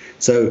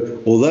 So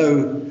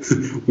although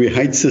we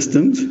hate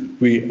systems,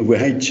 we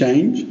hate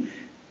change,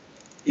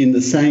 in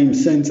the same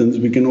sentence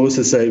we can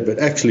also say, but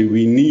actually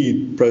we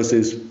need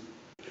process,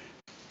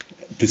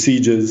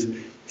 procedures,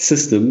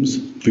 systems,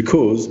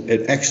 because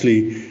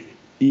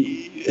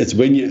it's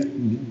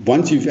when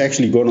once you've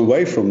actually gone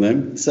away from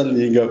them,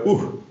 suddenly you go,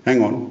 oh,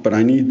 hang on, but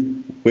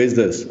where's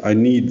this? I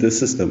need this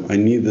system, I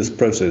need this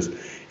process,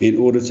 in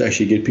order to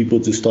actually get people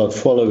to start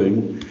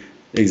following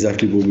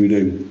exactly what we're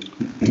doing.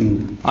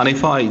 And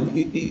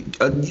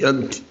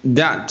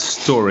that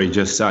story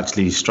just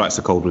actually strikes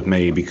a chord with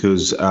me,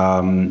 because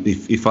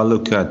if I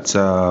look at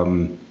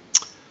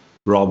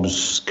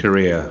Rob's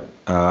career,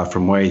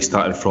 from where he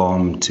started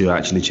from to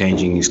actually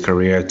changing his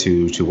career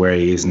to where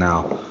he is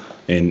now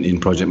in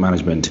project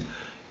management,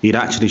 it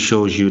actually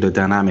shows you the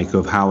dynamic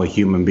of how a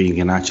human being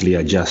can actually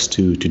adjust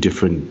to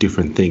different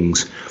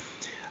things.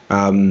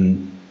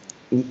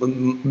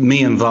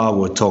 Me and Val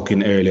were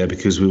talking earlier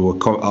because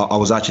I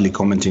was actually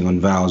commenting on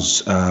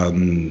Val's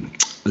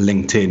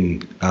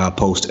LinkedIn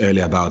post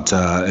earlier about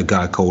a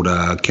guy called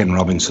Ken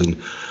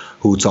Robinson,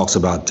 who talks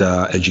about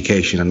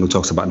education and who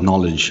talks about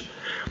knowledge.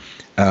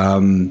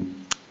 And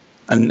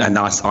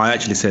I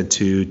actually said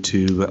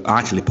I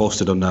actually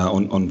posted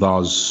on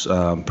Val's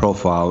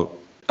profile,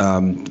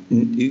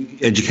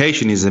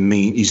 education is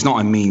not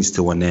a means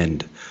to an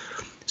end.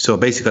 So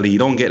basically, you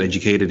don't get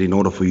educated in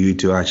order for you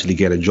to actually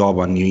get a job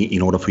and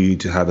in order for you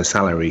to have a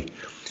salary.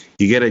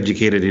 You get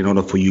educated in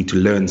order for you to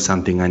learn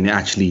something and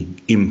actually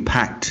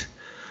impact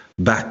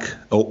back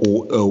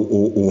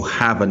or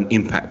have an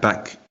impact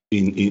back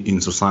in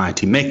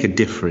society, make a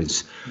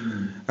difference.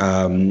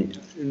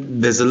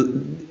 There's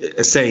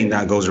a saying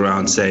that goes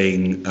around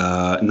saying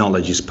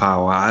knowledge is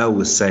power. I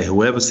always say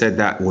whoever said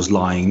that was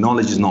lying.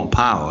 Knowledge is not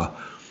power.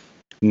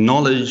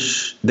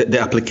 Knowledge, the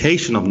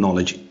application of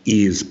knowledge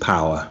is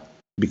power,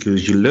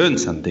 because you learn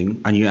something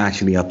and you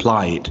actually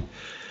apply it.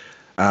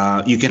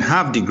 You can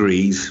have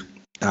degrees,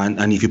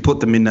 and if you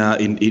put them in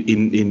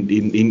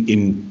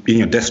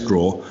your desk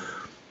drawer,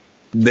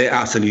 they're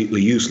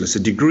absolutely useless. A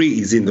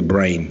degree is in the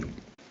brain,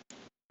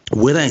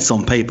 whether it's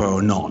on paper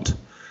or not.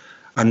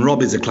 And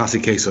Rob is a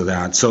classic case of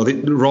that. So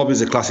Rob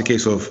is a classic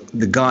case of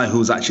the guy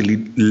who's actually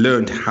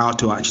learned how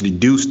to actually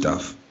do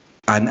stuff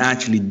and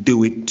actually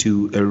do it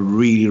to a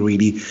really,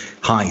 really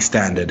high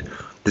standard.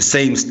 The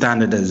same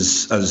standard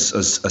as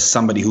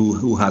somebody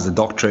who has a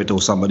doctorate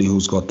or somebody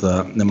who's got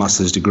the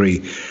master's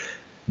degree.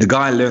 The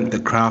guy learned the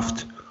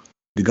craft.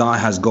 The guy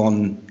has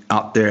gone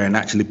out there and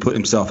actually put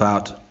himself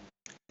out.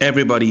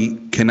 Everybody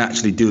can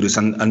actually do this,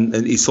 and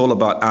it's all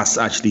about us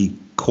actually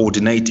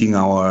coordinating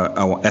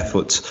our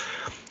efforts.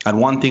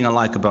 And one thing I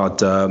like about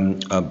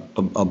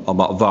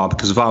VAR,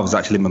 because VAR was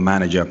actually my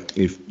manager,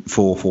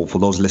 for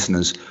those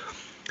listeners,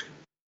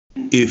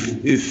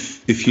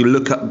 if you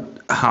look at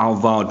how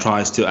VAR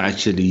tries to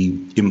actually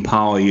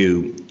empower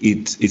you,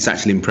 it's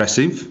actually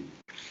impressive,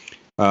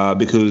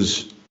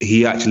 because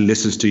he actually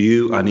listens to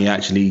you and he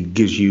actually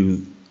gives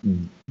you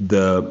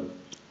the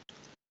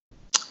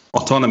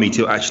autonomy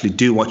to actually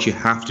do what you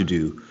have to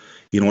do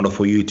in order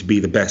for you to be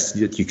the best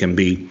that you can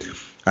be.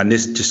 And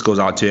this just goes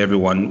out to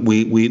everyone.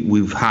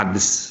 We've had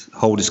this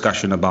whole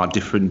discussion about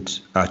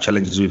different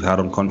challenges we've had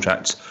on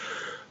contracts,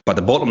 but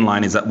the bottom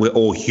line is that we're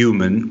all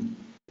human.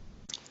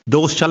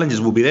 Those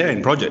challenges will be there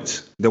in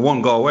projects. They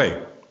won't go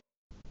away.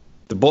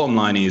 The bottom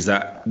line is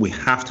that we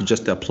have to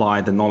just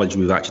apply the knowledge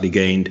we've actually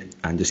gained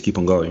and just keep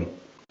on going.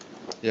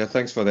 Yeah,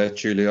 thanks for that,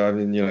 Chulu. I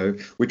mean,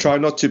 we try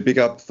not to big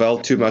up Val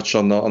too much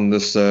on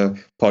this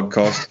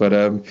podcast, but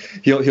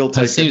he'll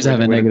take. It seems to have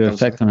a negative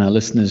effect on our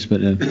listeners,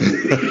 but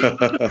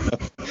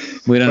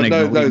we don't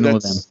ignore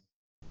them.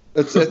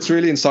 It's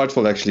really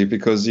insightful, actually,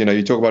 because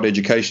you talk about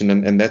education,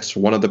 and that's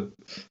one of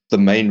the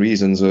main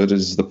reasons, or it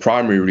is the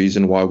primary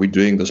reason why we're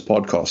doing this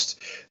podcast.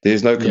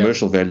 There's no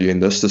commercial value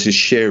in this. This is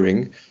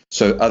sharing,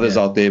 so others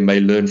out there may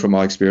learn from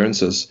our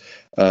experiences.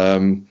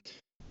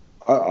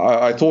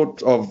 I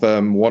thought of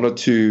one or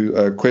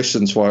two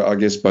questions for, I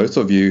guess, both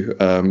of you,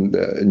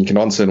 and you can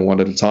answer in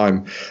one at a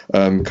time,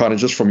 kind of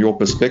just from your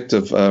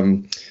perspective.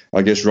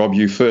 I guess, Rob,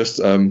 you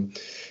first.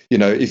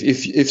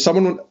 If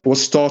someone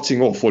was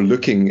starting off or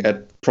looking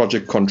at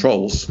project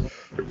controls,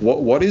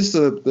 what is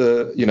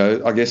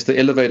the I guess the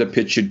elevator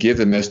pitch you'd give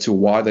them as to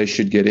why they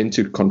should get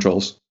into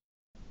controls?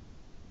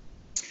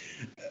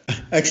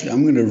 Actually,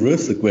 I'm going to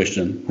reverse the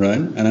question, right?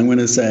 And I'm going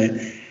to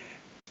say,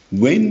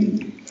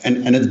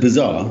 and it's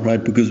bizarre,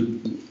 right? Because,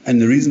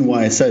 and the reason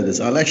why I say this,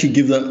 I'll actually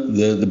give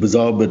the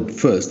bizarre bit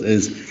first,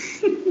 is,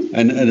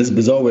 and it's a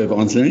bizarre way of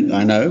answering,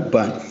 I know,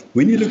 but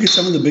when you look at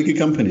some of the bigger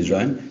companies,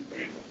 right,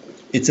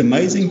 it's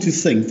amazing to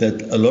think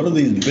that a lot of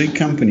these big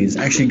companies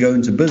actually go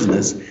into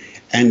business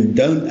and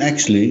don't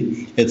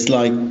actually, it's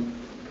like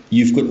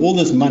you've got all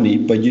this money,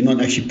 but you're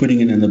not actually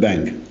putting it in the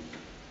bank.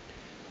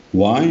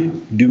 Why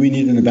do we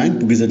need it in the bank?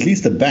 Because at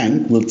least the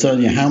bank will tell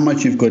you how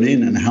much you've got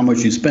in and how much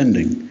you're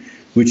spending,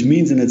 which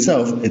means in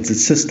itself it's a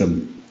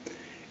system.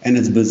 And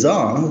it's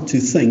bizarre to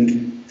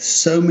think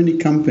so many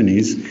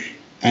companies,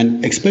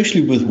 and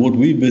especially with what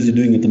we're busy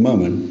doing at the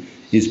moment,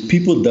 is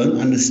people don't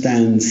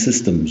understand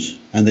systems,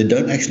 and they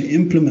don't actually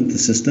implement the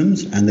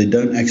systems, and they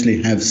don't actually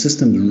have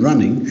systems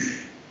running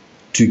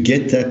to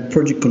get that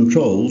project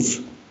controls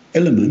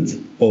element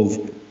of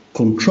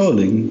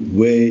controlling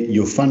where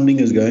your funding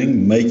is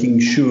going, making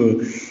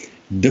sure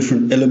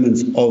different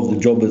elements of the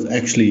job is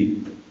actually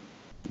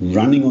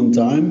running on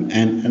time,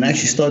 and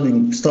actually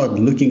start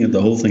looking at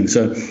the whole thing.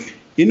 So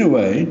in a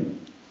way,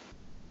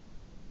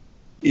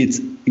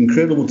 it's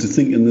incredible to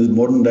think in this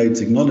modern day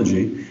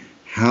technology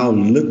how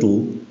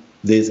little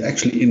there's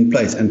actually in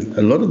place. And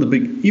a lot of the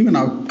big, even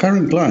our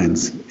current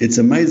clients, it's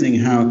amazing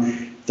how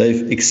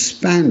they've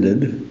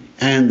expanded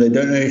and they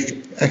don't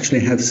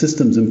actually have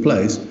systems in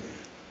place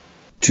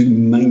to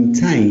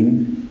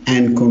maintain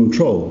and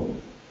control.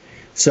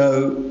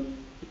 So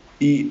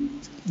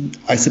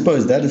I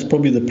suppose that is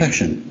probably the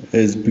passion,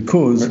 is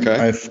because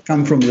I've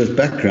come from this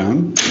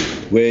background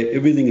where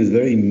everything is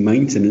very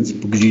maintenance,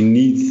 because you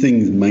need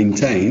things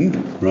maintained,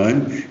 right?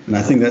 And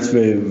I think that's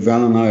where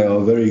Val and I are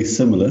very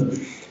similar,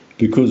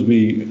 because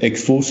we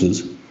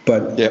ex-forces.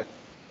 But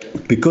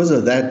because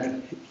of that,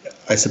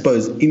 I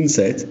suppose,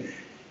 inset,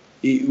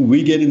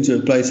 we get into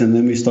a place and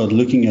then we start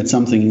looking at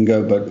something and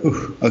go,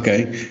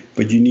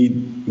 but you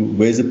need,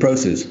 where's the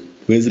process?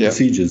 Where's the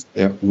procedures?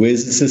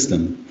 Where's the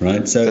system,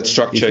 right? So that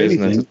structure,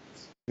 isn't it?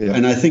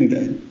 And I think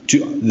that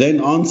to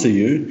then answer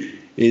you,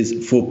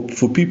 is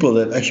for people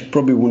that actually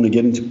probably want to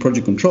get into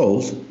project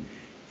controls,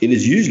 it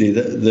is usually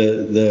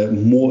the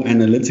more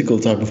analytical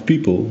type of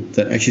people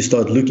that actually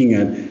start looking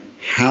at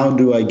how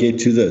do I get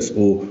to this,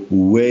 or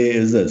where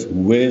is this,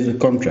 where's the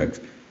contract,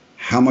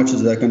 how much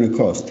is that going to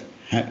cost,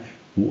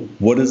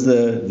 what is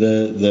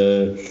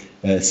the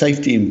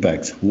safety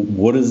impact,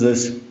 what is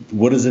this,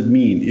 what does it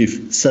mean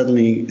if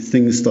suddenly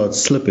things start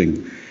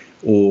slipping,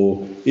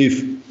 or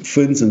if,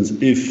 for instance,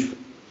 if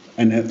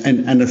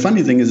and the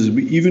funny thing is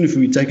even if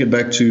we take it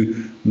back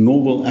to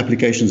normal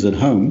applications at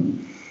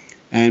home,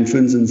 and for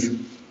instance,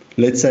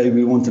 let's say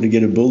we wanted to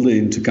get a builder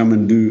in to come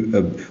and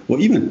do, or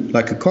even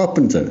like a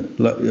carpenter,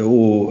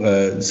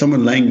 or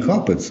someone laying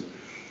carpets.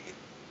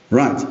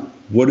 Right,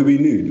 what do we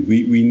need?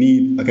 We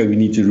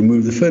need to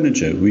remove the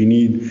furniture. We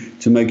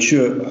need to make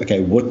sure,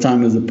 okay, what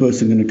time is the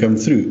person going to come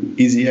through?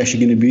 Is he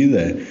actually going to be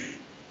there?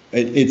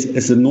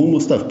 It's the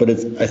normal stuff, but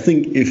I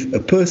think if a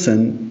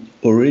person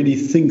already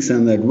thinks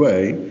in that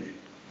way,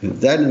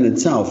 that in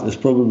itself is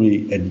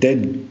probably a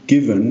dead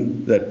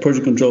given that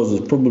project controls is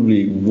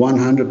probably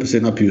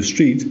 100% up your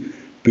street,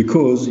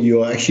 because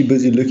you're actually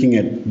busy looking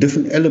at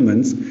different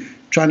elements,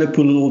 trying to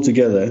pull it all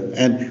together.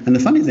 And the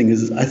funny thing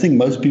is I think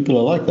most people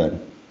are like that.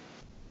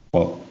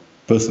 Well,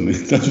 personally,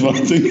 that's what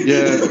I think.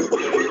 Yeah.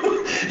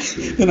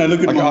 Then I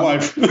look at my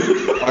wife.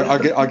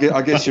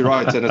 I guess you're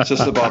right, and it's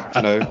just about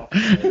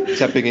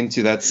tapping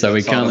into that. So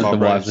we can't let the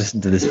wife listen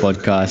to this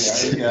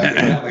podcast.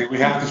 Yeah, we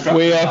have to strap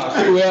we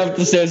have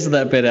to censor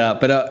that bit out.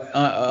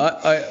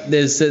 But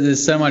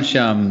there's so much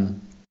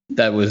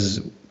that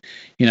was,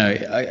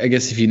 I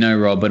guess if you know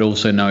Rob, but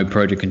also know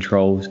project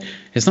controls,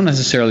 it's not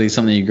necessarily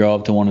something you grow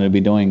up to want to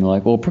be doing,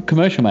 or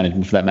commercial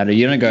management for that matter.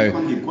 You don't go. You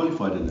can't get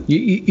qualified in it.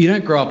 You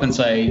don't grow up and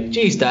say,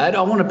 "Geez, Dad,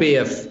 I want to be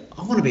a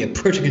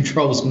project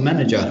controls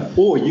manager."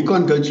 Or you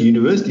can't go to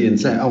university and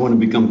say, I want to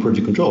become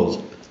project controls.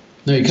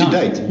 No, you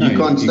can't. You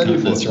can't study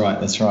for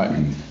it. That's right.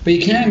 But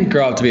you can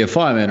grow up to be a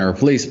fireman or a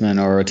policeman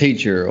or a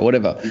teacher or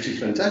whatever. Which is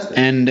fantastic.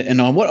 And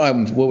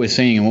what we're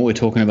seeing and what we're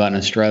talking about in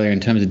Australia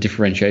in terms of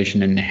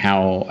differentiation and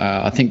how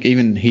I think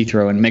even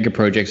Heathrow and mega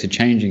projects are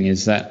changing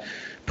is that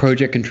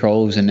project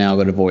controls are now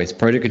got a voice.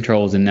 Project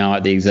controls are now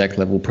at the exec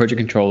level. Project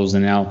controls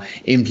are now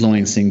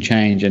influencing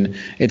change. And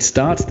it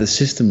starts at the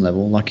system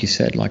level, like you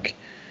said, like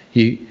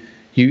you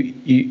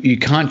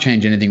can't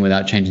change anything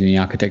without changing the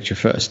architecture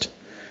first,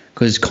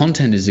 because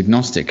content is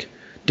agnostic,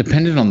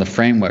 dependent on the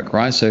framework,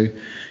 right? So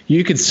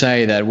you could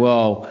say that,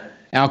 well,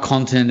 our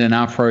content and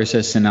our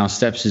process and our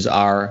steps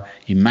are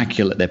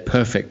immaculate, they're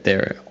perfect,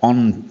 they're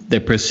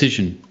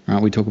precision,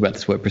 right? We talk about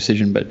this word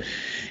precision, but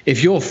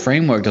if your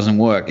framework doesn't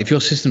work, if your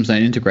systems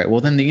don't integrate,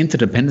 well, then the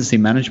interdependency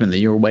management that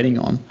you're waiting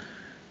on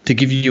to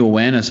give you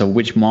awareness of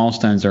which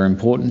milestones are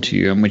important to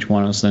you and which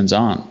milestones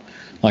aren't,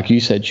 like you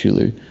said,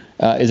 Chulu,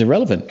 is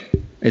irrelevant.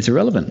 It's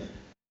irrelevant.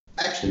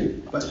 Actually,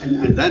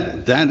 and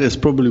that is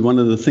probably one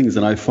of the things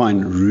that I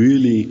find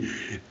really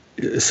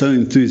so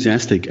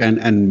enthusiastic, and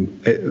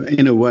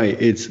in a way,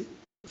 it's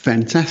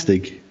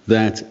fantastic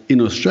that in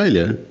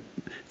Australia,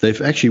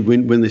 they've actually,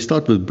 when they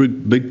start with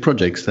big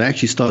projects, they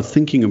actually start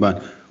thinking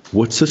about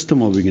what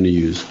system are we going to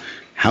use,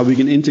 how we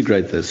can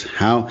integrate this,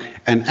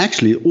 and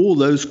actually all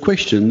those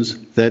questions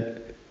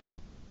that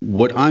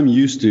what I'm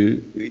used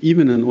to,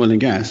 even in oil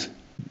and gas.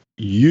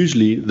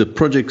 Usually the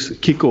projects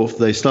kick off,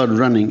 they start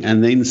running,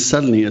 and then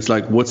suddenly it's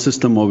like, what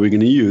system are we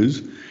going to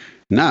use?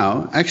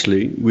 Now,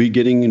 actually, we're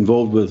getting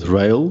involved with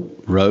rail,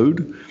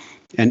 road,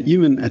 and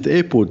even at the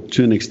airport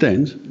to an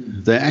extent,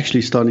 they're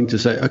actually starting to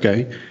say,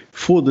 okay,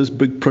 for this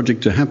big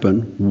project to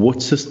happen,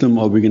 what system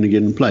are we going to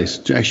get in place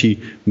to actually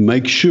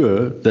make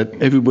sure that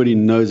everybody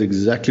knows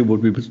exactly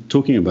what we're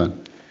talking about?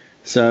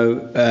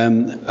 So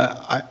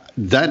I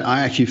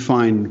actually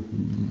find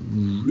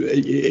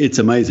it's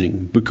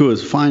amazing,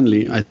 because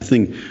finally I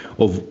think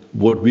of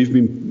what we've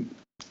been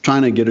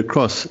trying to get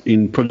across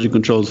in project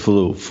controls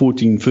for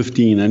 14,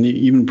 15, and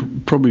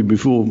even probably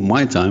before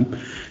my time.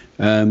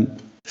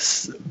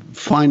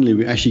 Finally,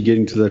 we're actually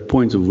getting to that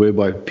point of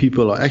whereby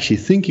people are actually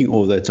thinking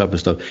all that type of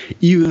stuff,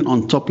 even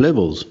on top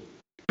levels,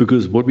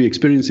 because what we're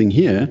experiencing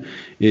here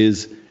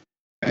is,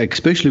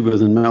 especially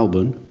within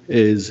Melbourne,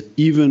 is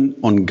even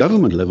on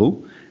government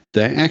level,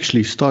 they're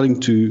actually starting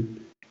to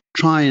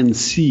try and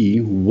see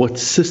what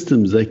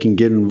systems they can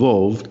get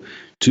involved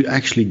to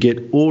actually get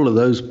all of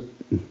those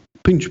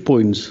pinch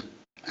points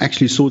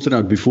actually sorted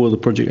out before the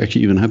project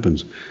actually even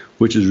happens,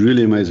 which is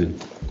really amazing.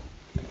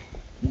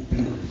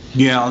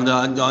 Yeah,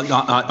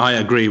 I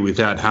agree with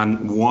that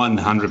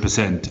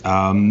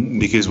 100%.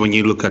 Because when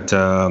you look at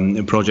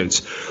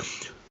projects,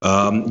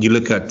 you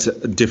look at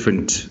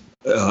different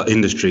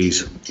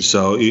industries.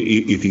 So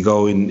if you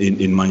go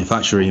in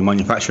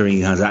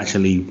manufacturing has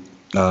actually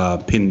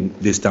pinned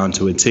this down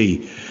to a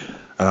T,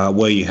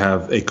 where you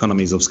have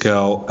economies of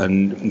scale,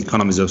 and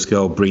economies of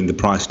scale bring the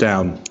price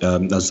down,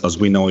 as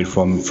we know it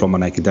from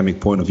an academic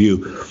point of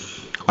view.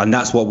 And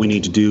that's what we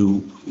need to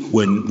do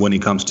when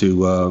it comes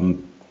to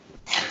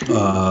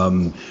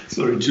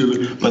sorry,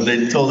 Chulu, but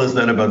they told us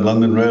that about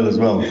London Rail as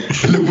well.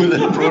 Look where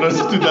they brought us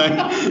today.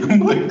 Oh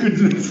my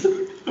goodness.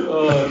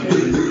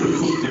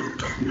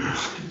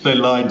 They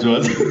lied to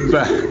us.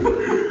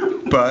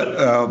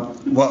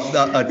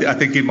 I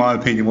think, in my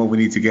opinion, what we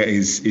need to get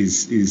is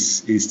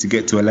to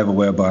get to a level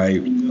whereby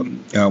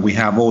we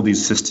have all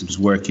these systems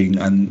working,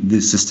 and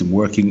this system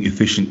working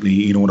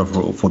efficiently in order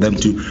for them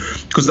to.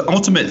 Because the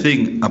ultimate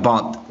thing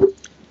about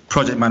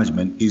project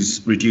management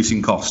is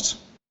reducing costs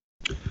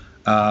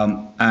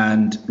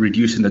and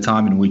reducing the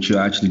time in which you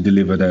actually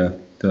deliver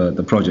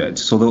the project.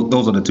 So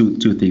those are the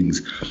two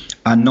things,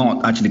 and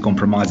not actually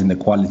compromising the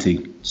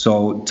quality.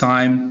 So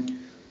time,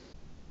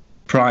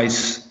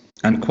 price,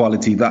 and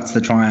quality, that's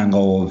the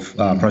triangle of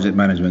project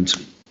management.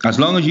 As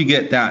long as you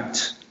get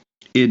that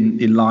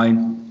in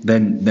line,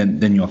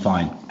 then you're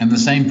fine. And the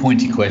same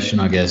pointy question,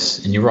 I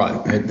guess, and you're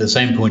right, the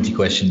same pointy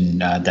question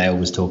Dale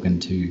was talking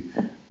to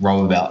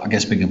Rob about, I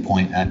guess, being a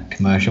point at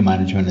commercial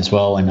management as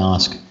well, and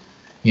ask,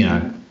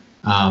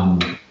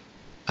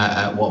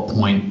 at what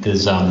point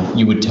does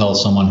you would tell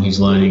someone who's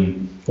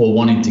learning or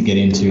wanting to get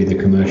into the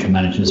commercial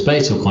management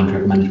space or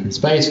contract management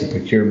space or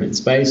procurement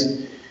space,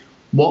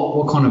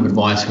 what kind of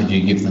advice would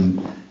you give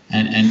them,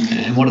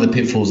 and what are the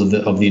pitfalls of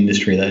the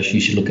industry that you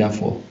should look out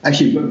for?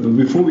 Actually, but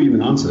before we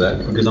even answer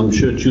that, because I'm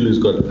sure Chulu's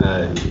got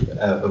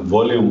a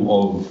volume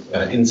of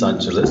insight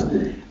to this.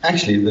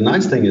 Actually, the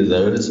nice thing is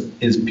though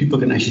is people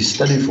can actually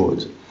study for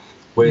it,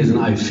 whereas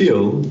I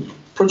feel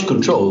project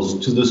controls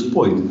to this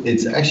point,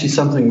 it's actually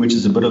something which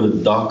is a bit of a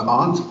dark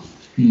art.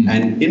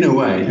 And in a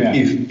way,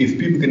 if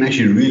people can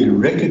actually really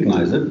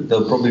recognize it,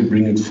 they'll probably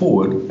bring it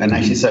forward and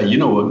actually say, you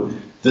know what,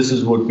 this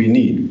is what we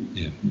need.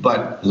 Yeah.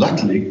 But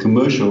luckily,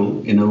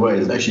 commercial, in a way,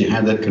 has actually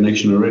had that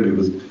connection already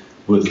with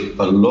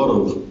a lot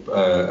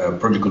of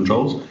project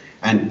controls.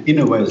 And in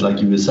a way, it's like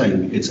you were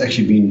saying, it's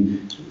actually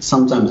been,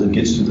 sometimes it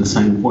gets to the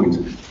same point.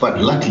 But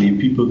luckily,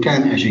 people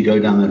can actually go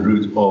down that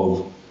route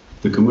of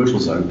the commercial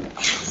side.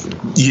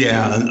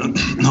 Yeah,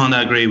 and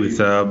I agree with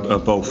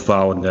both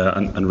Val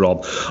and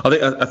Rob.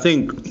 I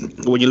think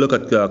when you look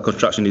at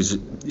construction,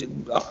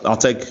 I'll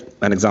take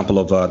an example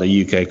of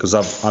the UK, because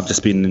I've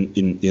just been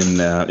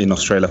in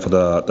Australia for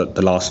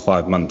the last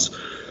 5 months.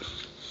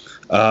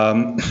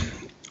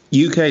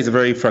 UK is a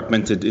very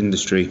fragmented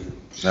industry,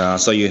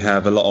 so you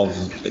have a lot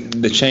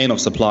of the chain of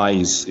supply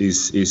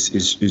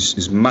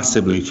is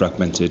massively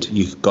fragmented.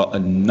 You've got a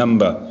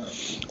number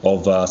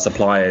of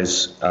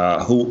suppliers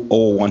who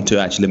all want to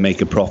actually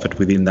make a profit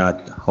within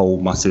that whole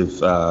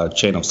massive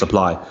chain of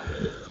supply.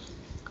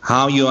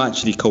 How you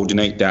actually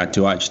coordinate that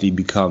to actually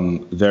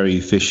become very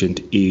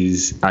efficient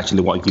is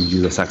actually what gives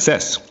you the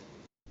success.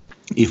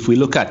 If we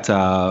look at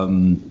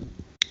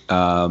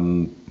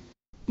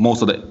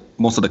most of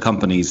the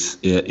companies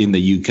in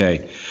the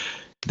UK,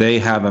 they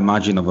have a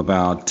margin of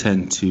about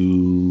 10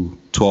 to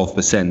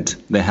 12%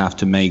 they have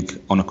to make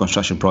on a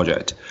construction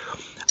project.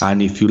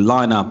 And if you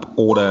line up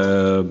all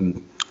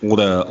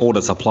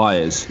the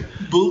suppliers,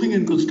 building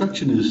and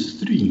construction is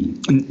 3.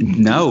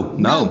 No.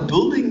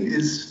 Building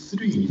is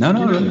 3. No.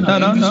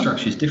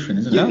 Infrastructure is different,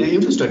 isn't it? Yeah,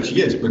 infrastructure,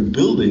 yes, but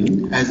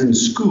building, as in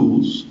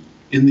schools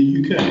in the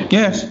UK,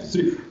 yes,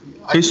 3.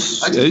 I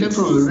just came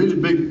from a really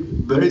big,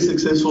 very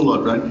successful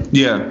lot, right?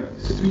 Yeah.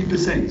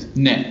 3%.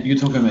 Net. You're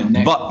talking about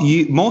net. But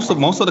most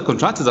of the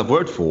contractors I've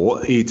worked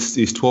for, it's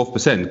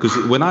 12%. Because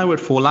when I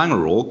worked for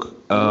Langeroog,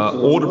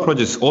 all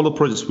the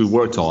projects we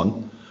worked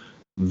on,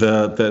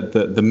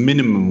 the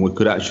minimum we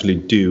could actually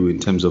do in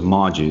terms of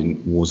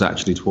margin was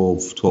actually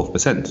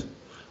 12%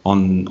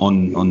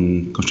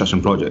 on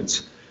construction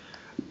projects.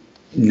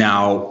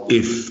 Now,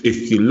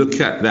 if you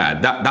look at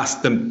that's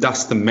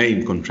the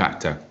main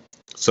contractor.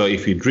 So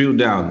if you drill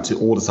down to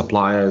all the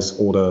suppliers,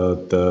 all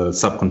the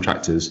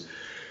subcontractors,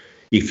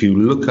 if you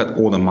look at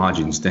all the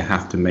margins they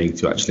have to make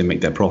to actually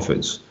make their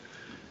profits,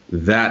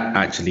 that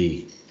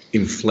actually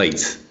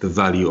inflates the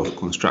value of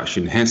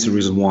construction. Hence the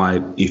reason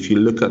why, if you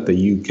look at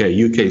the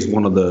UK is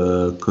one of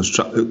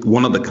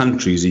the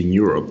countries in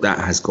Europe that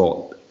has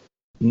got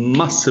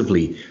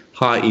massively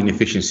high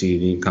inefficiency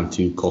when it comes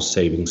to cost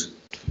savings.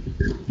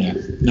 Yeah,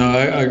 no,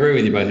 I agree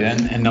with you both.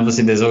 And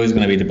obviously there's always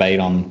going to be debate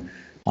on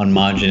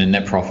margin and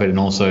net profit, and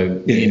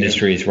also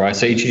industries, right?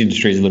 So each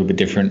industry is a little bit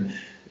different.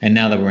 And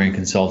now that we're in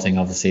consulting,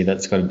 obviously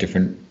that's got a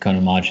different kind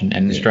of margin.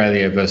 And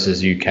Australia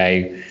versus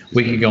UK,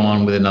 we could go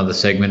on with another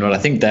segment, but I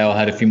think Dale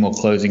had a few more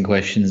closing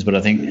questions. But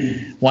I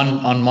think one,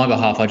 on my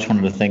behalf, I just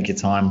wanted to thank your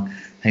time.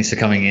 Thanks for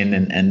coming in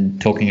and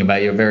talking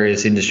about your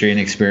various industry and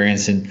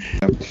experience. And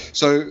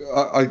so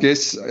I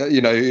guess,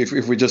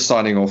 if we're just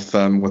signing off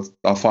with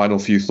our final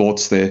few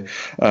thoughts there,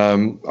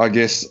 I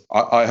guess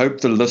I hope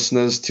the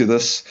listeners to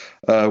this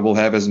will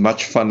have as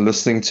much fun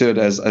listening to it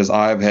as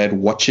I've had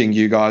watching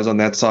you guys on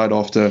that side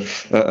after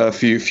a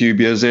few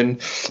beers in.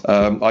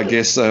 I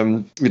guess,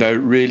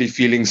 really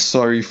feeling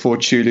sorry for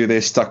Chulu. They're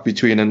stuck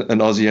between an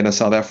Aussie and a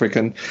South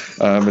African.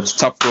 It's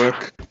tough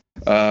work.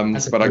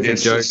 But I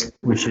guess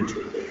we should.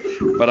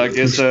 But I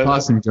guess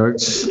passing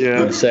jokes.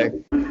 Yeah.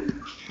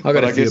 I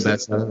got a few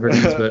about South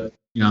Africans, but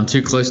I'm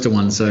too close to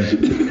one, so.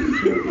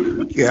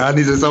 Yeah, and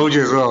he's a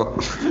soldier as well.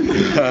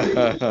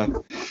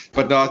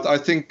 But no, I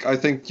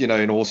think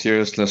in all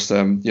seriousness,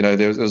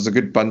 there was a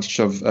good bunch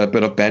of a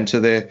bit of banter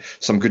there,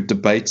 some good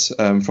debate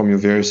from your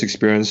various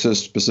experiences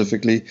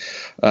specifically,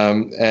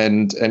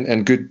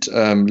 and good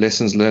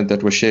lessons learned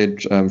that were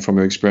shared from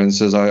your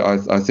experiences.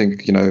 I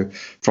think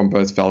from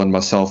both Val and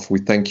myself, we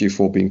thank you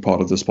for being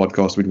part of this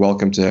podcast. We'd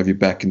welcome to have you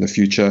back in the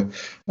future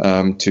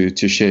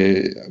to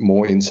share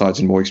more insights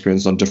and more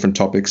experience on different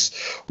topics.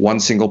 One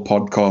single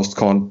podcast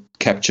can't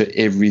capture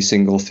every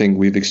single thing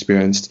we've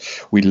experienced.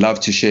 We'd love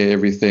to share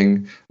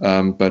everything,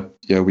 but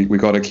we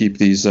got to keep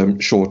these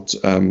short.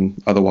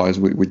 Otherwise,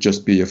 we'd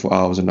just be here for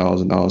hours and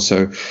hours and hours.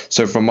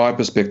 So from my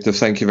perspective,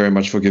 thank you very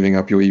much for giving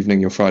up your evening,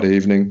 your Friday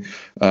evening.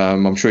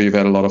 I'm sure you've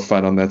had a lot of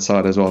fun on that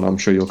side as well, and I'm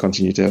sure you'll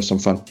continue to have some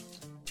fun.